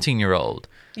 17-year-old.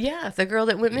 Yeah, the girl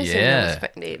that went missing. Yeah,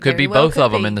 could be both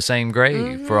of them in the same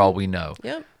grave, for all we know.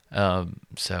 Yep.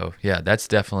 So yeah, that's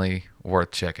definitely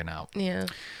worth checking out. Yeah.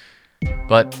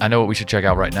 But I know what we should check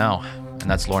out right now, and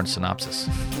that's Lauren's synopsis.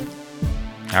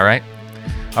 All right,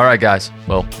 guys.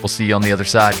 Well, we'll see you on the other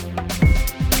side.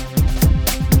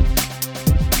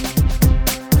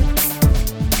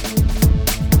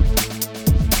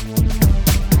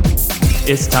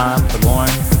 It's time for Lauren.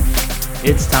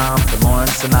 It's time for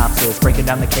Lauren's synopsis. Breaking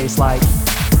down the case like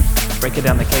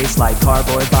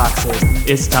cardboard boxes.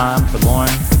 It's time for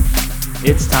Lauren.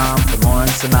 It's time for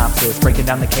Lauren's synopsis. Breaking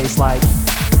down the case like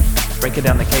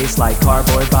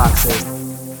cardboard boxes.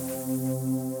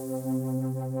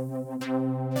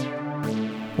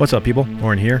 What's up, people?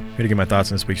 Lauren here. Here to get my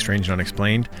thoughts on this week's Strange and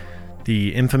Unexplained.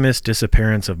 The infamous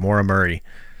disappearance of Maura Murray.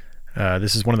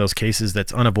 This is one of those cases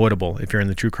that's unavoidable if you're in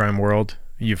the true crime world.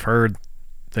 You've heard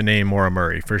the name Maura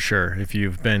Murray for sure. If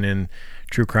you've been in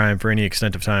true crime for any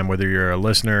extent of time, whether you're a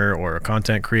listener or a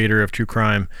content creator of true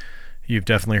crime, you've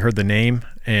definitely heard the name.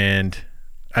 And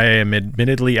I am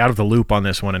admittedly out of the loop on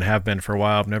this one and have been for a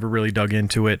while. I've never really dug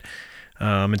into it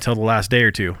until the last day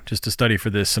or two just to study for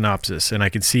this synopsis. And I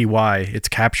can see why it's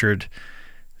captured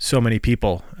so many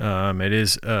people. It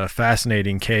is a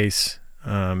fascinating case.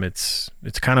 It's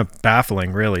kind of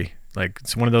baffling, really. Like,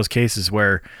 it's one of those cases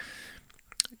where,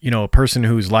 a person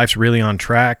whose life's really on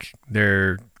track,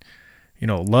 they're,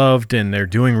 loved and they're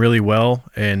doing really well.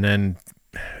 And then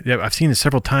I've seen this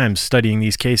several times studying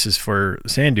these cases for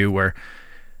Sandu where,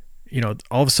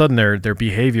 all of a sudden their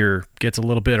behavior gets a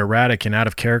little bit erratic and out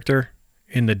of character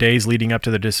in the days leading up to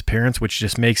their disappearance, which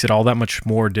just makes it all that much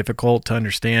more difficult to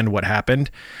understand what happened.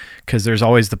 Because there's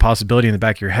always the possibility in the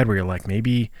back of your head where you're like,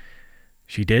 maybe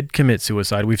she did commit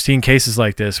suicide. We've seen cases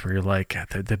like this where you're like,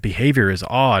 the behavior is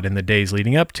odd in the days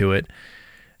leading up to it.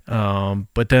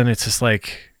 But then it's just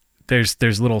like,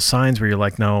 there's little signs where you're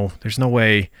like, no, there's no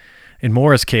way. In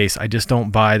Maura's case, I just don't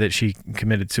buy that she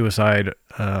committed suicide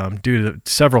due to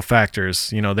several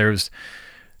factors.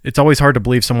 It's always hard to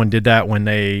believe someone did that when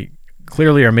they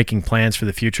clearly are making plans for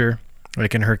the future.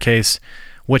 Like in her case,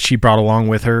 what she brought along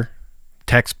with her,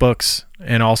 textbooks,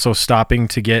 and also stopping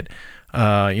to get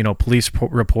police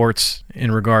reports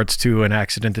in regards to an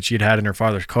accident that she'd had in her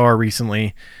father's car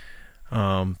recently.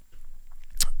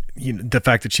 The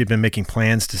fact that she'd been making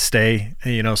plans to stay,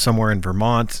 somewhere in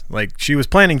Vermont. Like, she was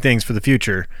planning things for the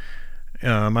future.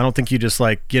 I don't think you just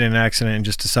get in an accident and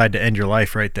just decide to end your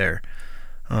life right there.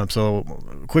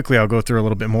 So quickly, I'll go through a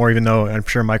little bit more, even though I'm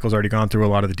sure Michael's already gone through a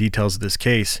lot of the details of this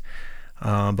case.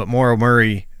 But Maura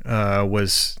Murray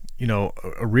was,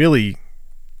 a really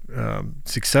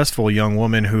successful young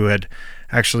woman who had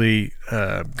actually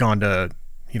gone to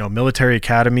military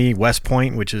academy, West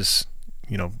Point, which is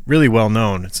really well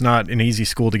known. It's not an easy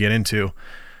school to get into,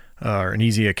 or an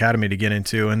easy academy to get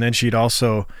into. And then she'd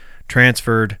also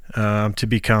transferred to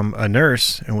become a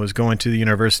nurse and was going to the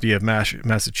University of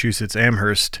Massachusetts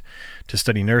Amherst to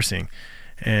study nursing,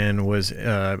 and was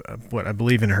I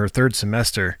believe in her third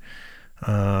semester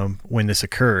when this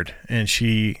occurred. And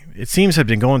it seems had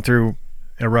been going through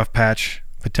a rough patch,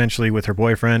 potentially with her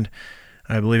boyfriend.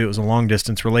 I believe it was a long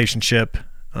distance relationship.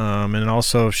 And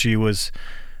also she was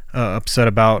upset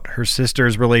about her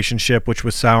sister's relationship, which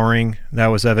was souring. That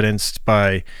was evidenced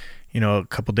by, a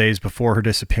couple days before her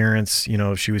disappearance.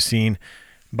 She was seen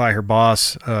by her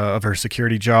boss of her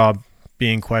security job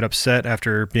being quite upset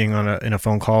after being in a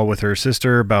phone call with her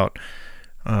sister about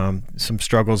some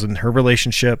struggles in her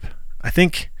relationship. I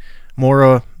think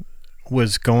Maura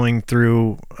was going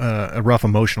through a rough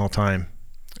emotional time.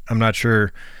 I'm not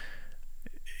sure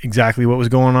exactly what was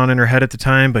going on in her head at the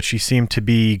time, but she seemed to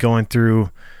be going through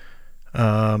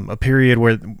a period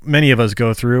where many of us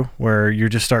go through, where you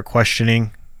just start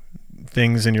questioning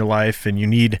things in your life and you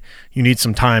need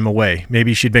some time away.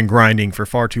 Maybe she'd been grinding for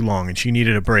far too long and she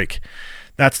needed a break.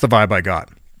 That's the vibe I got.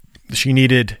 She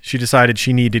decided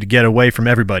she needed to get away from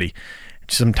everybody,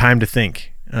 some time to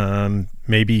think.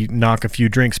 Maybe knock a few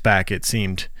drinks back. It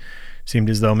seemed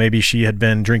as though maybe she had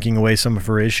been drinking away some of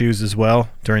her issues as well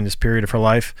during this period of her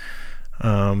life.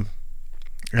 And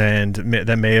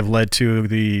that may have led to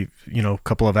the,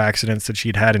 couple of accidents that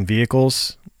she'd had in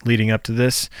vehicles leading up to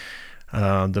this.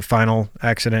 The final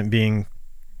accident being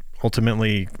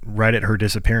ultimately right at her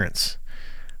disappearance.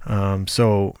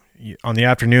 So on the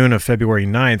afternoon of February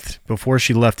 9th, before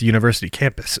she left the university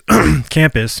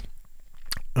campus,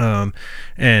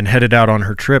 and headed out on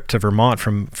her trip to Vermont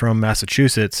from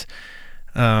Massachusetts.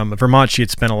 Vermont, she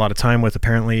had spent a lot of time with,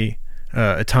 apparently,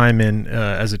 a time in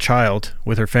as a child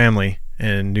with her family,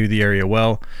 and knew the area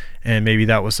well. And maybe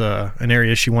that was an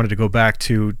area she wanted to go back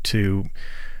to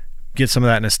get some of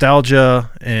that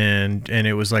nostalgia, and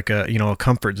it was like a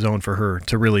comfort zone for her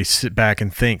to really sit back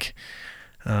and think.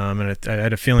 And I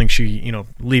had a feeling she,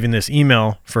 leaving this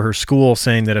email for her school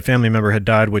saying that a family member had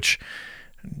died, which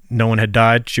no one had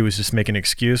died. She was just making an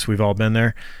excuse. We've all been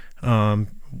there,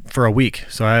 for a week.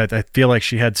 So I feel like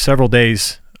she had several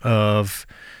days of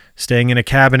staying in a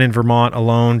cabin in Vermont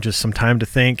alone, just some time to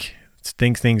think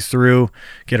things through,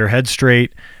 get her head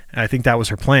straight. I think that was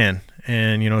her plan.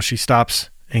 And, she stops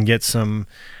and gets some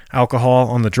alcohol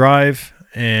on the drive,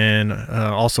 and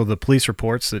also the police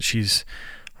reports that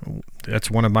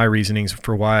that's one of my reasonings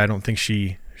for why I don't think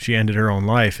she ended her own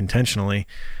life intentionally.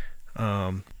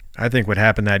 I think what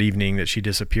happened that evening that she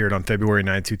disappeared on February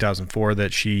 9, 2004,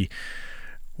 that she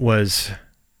was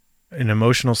in an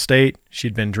emotional state.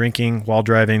 She'd been drinking while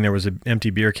driving. There was an empty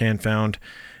beer can found,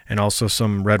 and also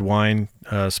some red wine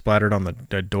splattered on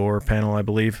the door panel, I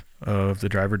believe, of the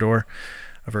driver door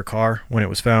of her car when it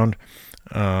was found.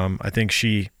 I think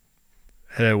she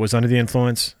was under the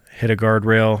influence, hit a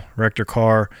guardrail, wrecked her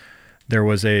car. There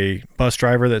was a bus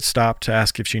driver that stopped to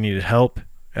ask if she needed help,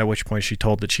 at which point she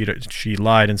told that she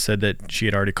lied and said that she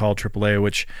had already called AAA,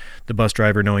 which the bus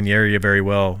driver, knowing the area very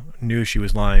well, knew she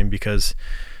was lying because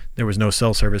there was no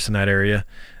cell service in that area.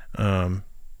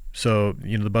 So,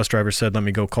 the bus driver said, "Let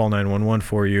me go call 911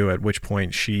 for you," at which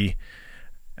point she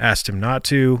asked him not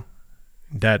to.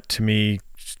 That, to me,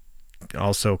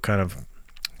 also kind of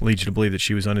leads you to believe that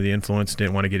she was under the influence,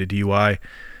 didn't want to get a DUI.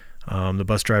 The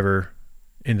bus driver,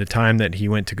 in the time that he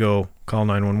went to go call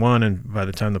 911, and by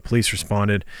the time the police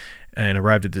responded and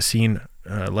arrived at the scene,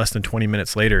 less than 20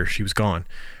 minutes later, she was gone.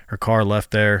 Her car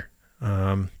left there.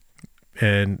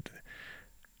 And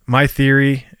my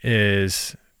theory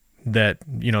is that,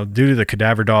 due to the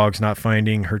cadaver dogs not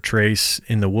finding her trace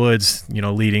in the woods,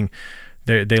 leading,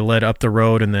 they led up the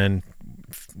road and then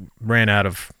ran out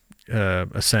of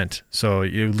a scent. So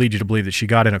it would lead you to believe that she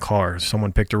got in a car.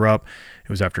 Someone picked her up. It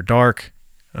was after dark.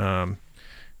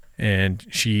 And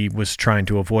she was trying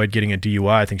to avoid getting a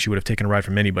DUI. I think she would have taken a ride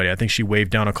from anybody. I think she waved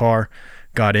down a car,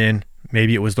 got in.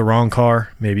 Maybe it was the wrong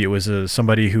car. Maybe it was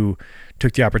somebody who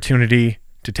took the opportunity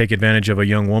to take advantage of a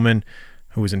young woman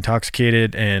who was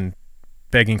intoxicated and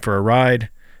begging for a ride.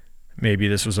 Maybe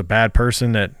this was a bad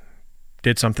person that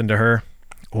did something to her.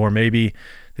 Or maybe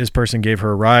this person gave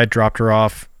her a ride, dropped her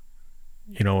off,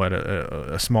 at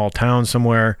a small town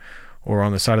somewhere or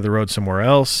on the side of the road somewhere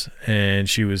else, and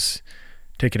she was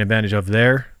taken advantage of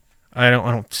there. I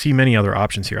don't see many other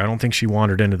options here. I don't think she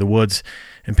wandered into the woods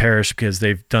and perished, because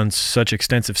they've done such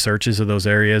extensive searches of those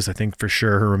areas. I think for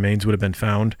sure her remains would have been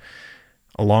found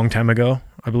a long time ago.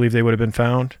 I believe they would have been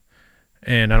found,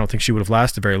 and I don't think she would have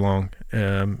lasted very long.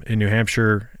 In New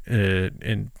Hampshire,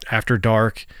 after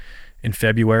dark in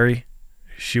February,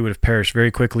 she would have perished very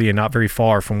quickly and not very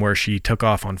far from where she took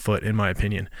off on foot, in my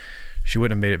opinion. She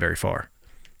wouldn't have made it very far.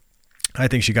 I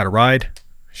think she got a ride.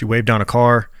 She waved down a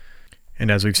car.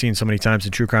 And as we've seen so many times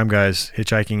in True Crime Guys,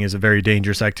 hitchhiking is a very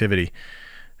dangerous activity.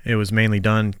 It was mainly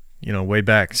done, way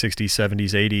back 60s,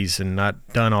 70s, 80s, and not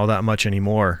done all that much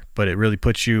anymore. But it really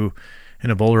puts you in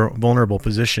a vulnerable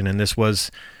position. And this was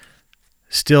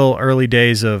still early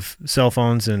days of cell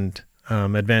phones and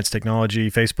advanced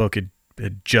technology. Facebook had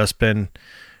just been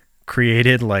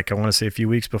created, I want to say a few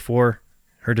weeks before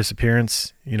her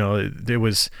disappearance. It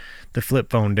was the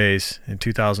flip phone days in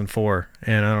 2004,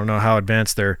 and I don't know how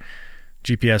advanced their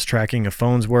GPS tracking of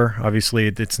phones were. Obviously,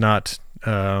 it's not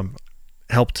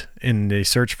helped in the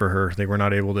search for her. They were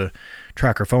not able to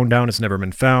track her phone down. It's never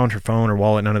been found. Her phone or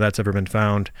wallet, none of that's ever been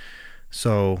found.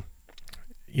 So,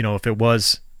 if it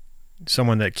was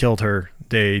someone that killed her,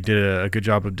 they did a good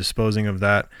job of disposing of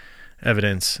that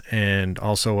evidence and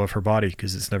also of her body,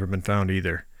 because it's never been found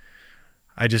either.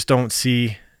 I just don't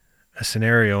see a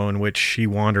scenario in which she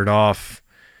wandered off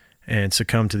and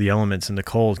succumbed to the elements in the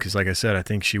cold, because like I said, I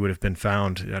think she would have been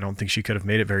found. I don't think she could have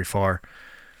made it very far.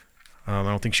 I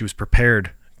don't think she was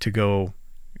prepared to go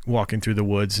walking through the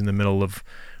woods in the middle of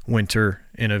winter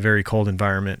in a very cold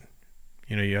environment.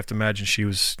 You have to imagine she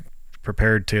was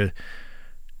prepared to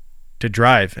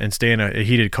drive and stay in a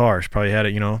heated car. She probably had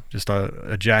just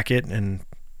a jacket, and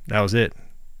that was it.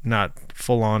 Not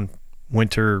full-on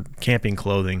winter camping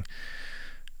clothing.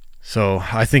 So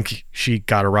I think she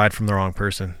got a ride from the wrong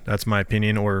person. That's my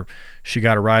opinion. Or she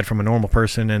got a ride from a normal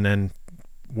person, and then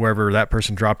wherever that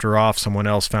person dropped her off, someone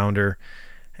else found her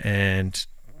and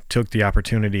took the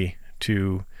opportunity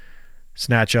to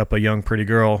snatch up a young, pretty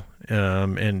girl,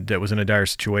 and that was in a dire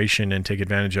situation, and take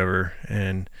advantage of her.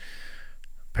 And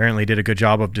apparently did a good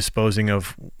job of disposing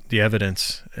of the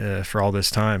evidence for all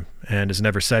this time, and has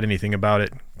never said anything about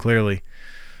it, clearly.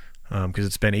 Because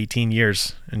it's been 18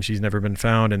 years and she's never been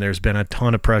found, and there's been a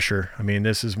ton of pressure. I mean,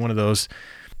 this is one of those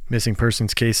missing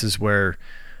persons cases where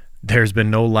there's been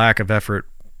no lack of effort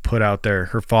put out there.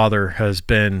 Her father has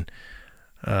been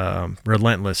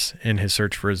relentless in his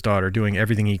search for his daughter, doing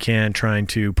everything he can, trying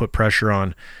to put pressure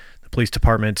on the police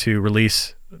department to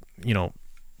release,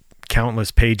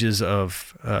 countless pages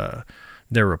of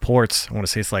their reports. I want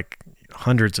to say it's like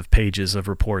hundreds of pages of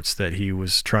reports that he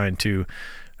was trying to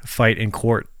fight in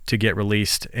court to get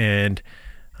released. And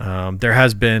there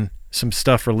has been some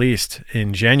stuff released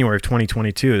in January of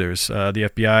 2022. There's the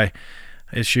FBI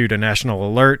issued a national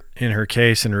alert in her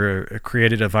case and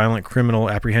created a violent criminal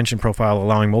apprehension profile,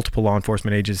 allowing multiple law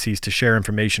enforcement agencies to share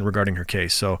information regarding her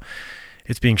case. So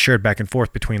it's being shared back and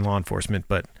forth between law enforcement,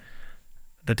 but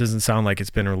that doesn't sound like it's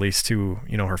been released to,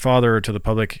 her father or to the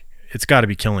public. It's got to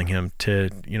be killing him to,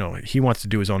 he wants to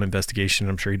do his own investigation.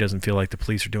 I'm sure he doesn't feel like the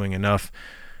police are doing enough.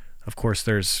 Of course,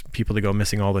 there's people that go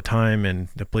missing all the time, and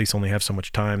the police only have so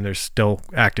much time. There's still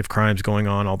active crimes going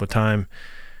on all the time,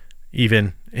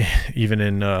 even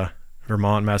in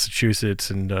Vermont, Massachusetts,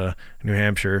 and New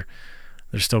Hampshire.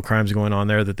 There's still crimes going on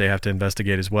there that they have to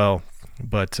investigate as well.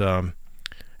 But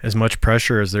as much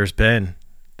pressure as there's been,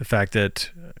 the fact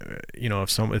that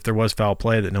if there was foul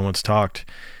play that no one's talked,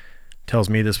 tells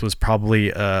me this was probably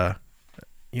a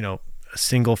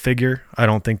single figure. I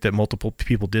don't think that multiple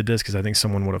people did this, because I think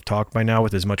someone would have talked by now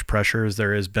with as much pressure as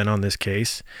there has been on this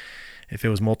case. If it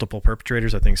was multiple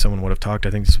perpetrators, I think someone would have talked.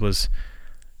 I think this was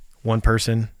one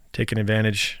person taking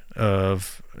advantage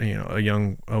of a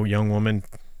young woman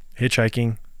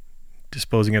hitchhiking,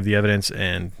 disposing of the evidence,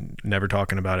 and never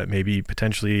talking about it. Maybe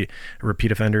potentially a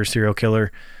repeat offender, serial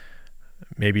killer.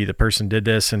 Maybe the person did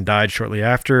this and died shortly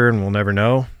after, and we'll never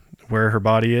know where her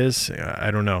body is.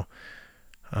 I don't know.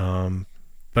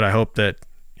 But I hope that,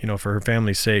 for her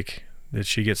family's sake, that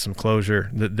she gets some closure,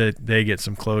 that they get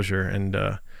some closure.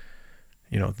 And,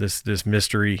 this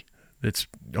mystery that's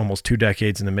almost 2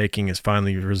 decades in the making is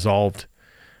finally resolved.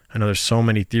 I know there's so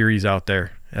many theories out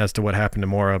there as to what happened to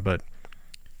Maura, but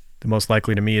the most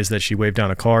likely to me is that she waved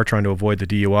down a car trying to avoid the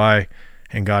DUI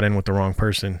and got in with the wrong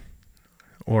person,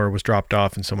 or was dropped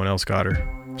off and someone else got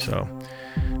her. So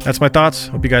that's my thoughts.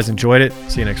 Hope you guys enjoyed it.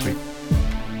 See you next week.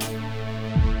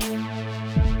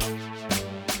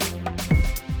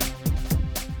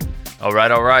 All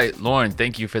right. Lauren,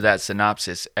 thank you for that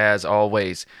synopsis, as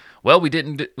always. Well, we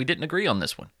didn't agree on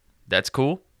this one. That's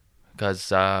cool, because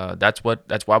that's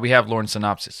why we have Lauren's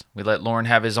synopsis. We let Lauren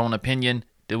have his own opinion,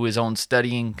 do his own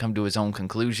studying, come to his own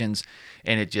conclusions,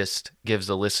 and it just gives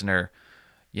the listener,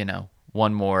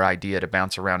 one more idea to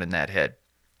bounce around in that head.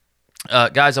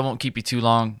 Guys, I won't keep you too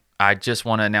long. I just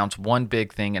want to announce one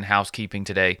big thing in housekeeping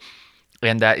today,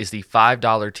 and that is the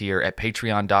 $5 tier at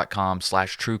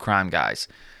patreon.com/truecrimeguys.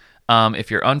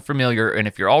 If you're unfamiliar, and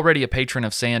if you're already a patron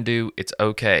of Sandu, it's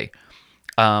okay.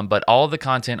 But all of the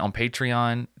content on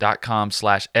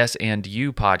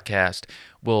patreon.com/SandU podcast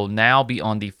will now be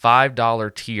on the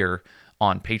 $5 tier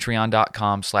on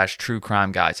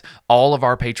patreon.com/truecrimeguys. All of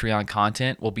our Patreon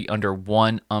content will be under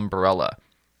one umbrella.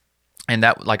 And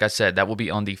that, like I said, that will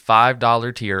be on the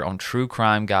 $5 tier on True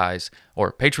Crime Guys,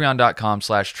 or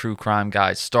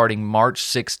patreon.com/truecrimeguys, starting March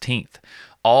 16th.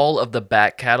 All of the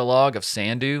back catalog of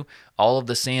Sandu, all of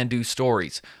the Sandu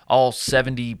stories, all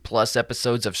 70 plus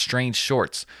episodes of Strange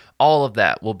Shorts, all of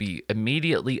that will be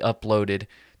immediately uploaded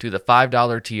to the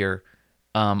 $5 tier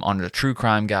on the True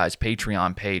Crime Guys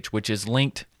Patreon page, which is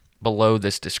linked below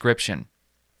this description.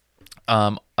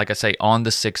 Like I say, on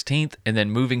the 16th, and then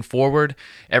moving forward,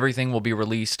 everything will be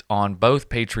released on both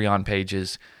Patreon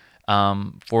pages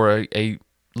for a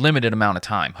limited amount of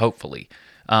time, hopefully.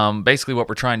 Basically, what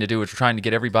we're trying to do is we're trying to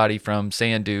get everybody from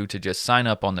Sandu to just sign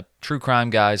up on the True Crime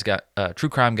Guys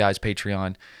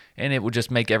Patreon, and it will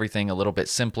just make everything a little bit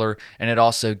simpler, and it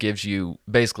also gives you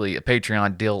basically a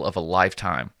Patreon deal of a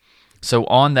lifetime. So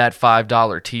on that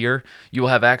 $5 tier, you will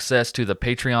have access to the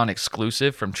Patreon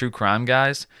exclusive from True Crime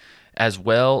Guys, as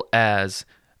well as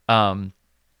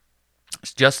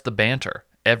just the banter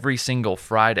every single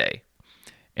Friday.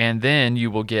 And then you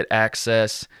will get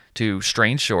access to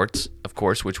Strange Shorts, of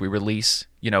course, which we release,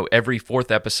 every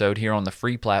 4th episode here on the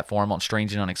free platform on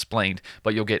Strange and Unexplained.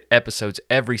 But you'll get episodes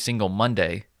every single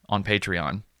Monday on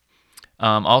Patreon.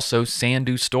 Also,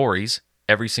 Sandu Stories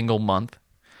every single month.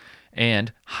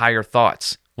 And Higher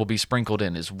Thoughts will be sprinkled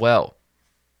in as well.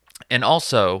 And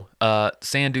also,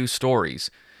 Sandu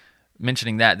Stories,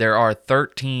 mentioning that there are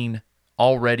 13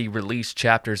 already released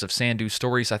chapters of Sandu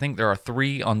Stories. I think there are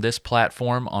 3 on this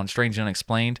platform on Strange and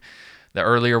Unexplained, the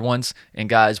earlier ones. And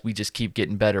guys, we just keep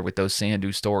getting better with those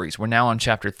Sandu Stories. We're now on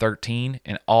chapter 13,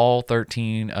 and all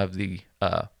 13 of the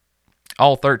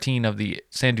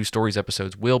Sandu Stories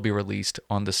episodes will be released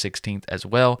on the 16th as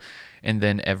well, and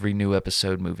then every new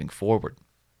episode moving forward.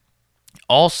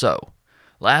 Also,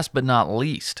 last but not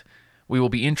least, we will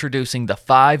be introducing the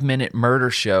 5-minute murder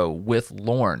show with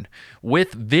Lorne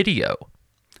with video.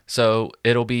 So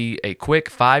it'll be a quick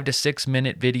 5 to 6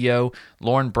 minute video.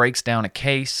 Lorne breaks down a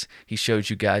case. He shows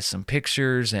you guys some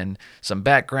pictures and some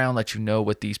background, let you know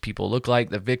what these people look like,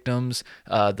 the victims,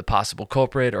 the possible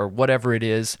culprit, or whatever it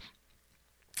is.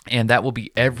 And that will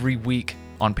be every week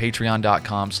on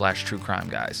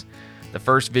patreon.com/truecrimeguys. The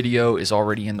first video is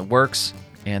already in the works,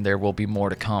 and there will be more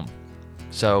to come.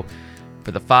 So for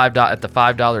the at the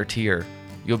 $5 tier,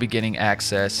 you'll be getting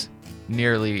access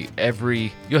nearly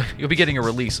every you'll be getting a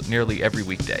release nearly every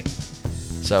weekday.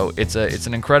 So it's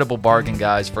an incredible bargain,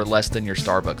 guys, for less than your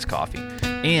Starbucks coffee.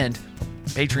 And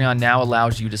Patreon now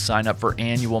allows you to sign up for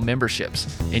annual memberships,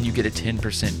 and you get a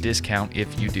 10% discount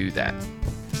if you do that.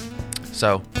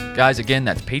 So, guys, again,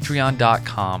 that's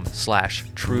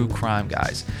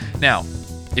patreon.com/truecrimeguys. Now,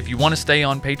 if you want to stay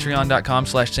on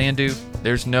patreon.com/Sandu,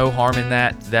 there's no harm in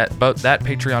that. That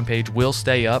Patreon page will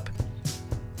stay up,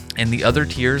 and the other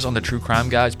tiers on the True Crime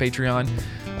Guys Patreon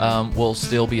will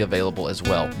still be available as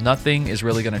well. Nothing is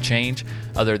really going to change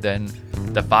other than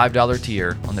the $5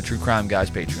 tier on the True Crime Guys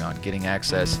Patreon, getting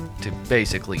access to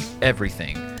basically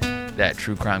everything that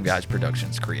True Crime Guys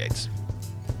Productions creates.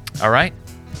 All right,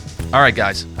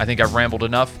 guys, I think I've rambled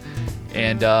enough,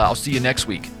 and I'll see you next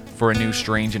week for a new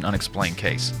strange and unexplained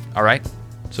case. All right,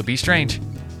 so be strange,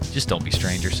 just don't be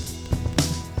strangers.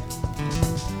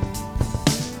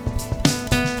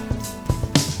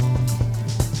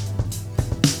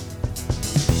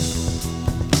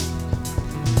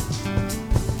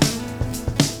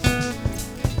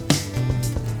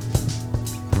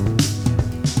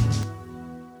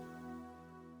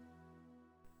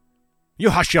 You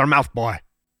hush your mouth, boy.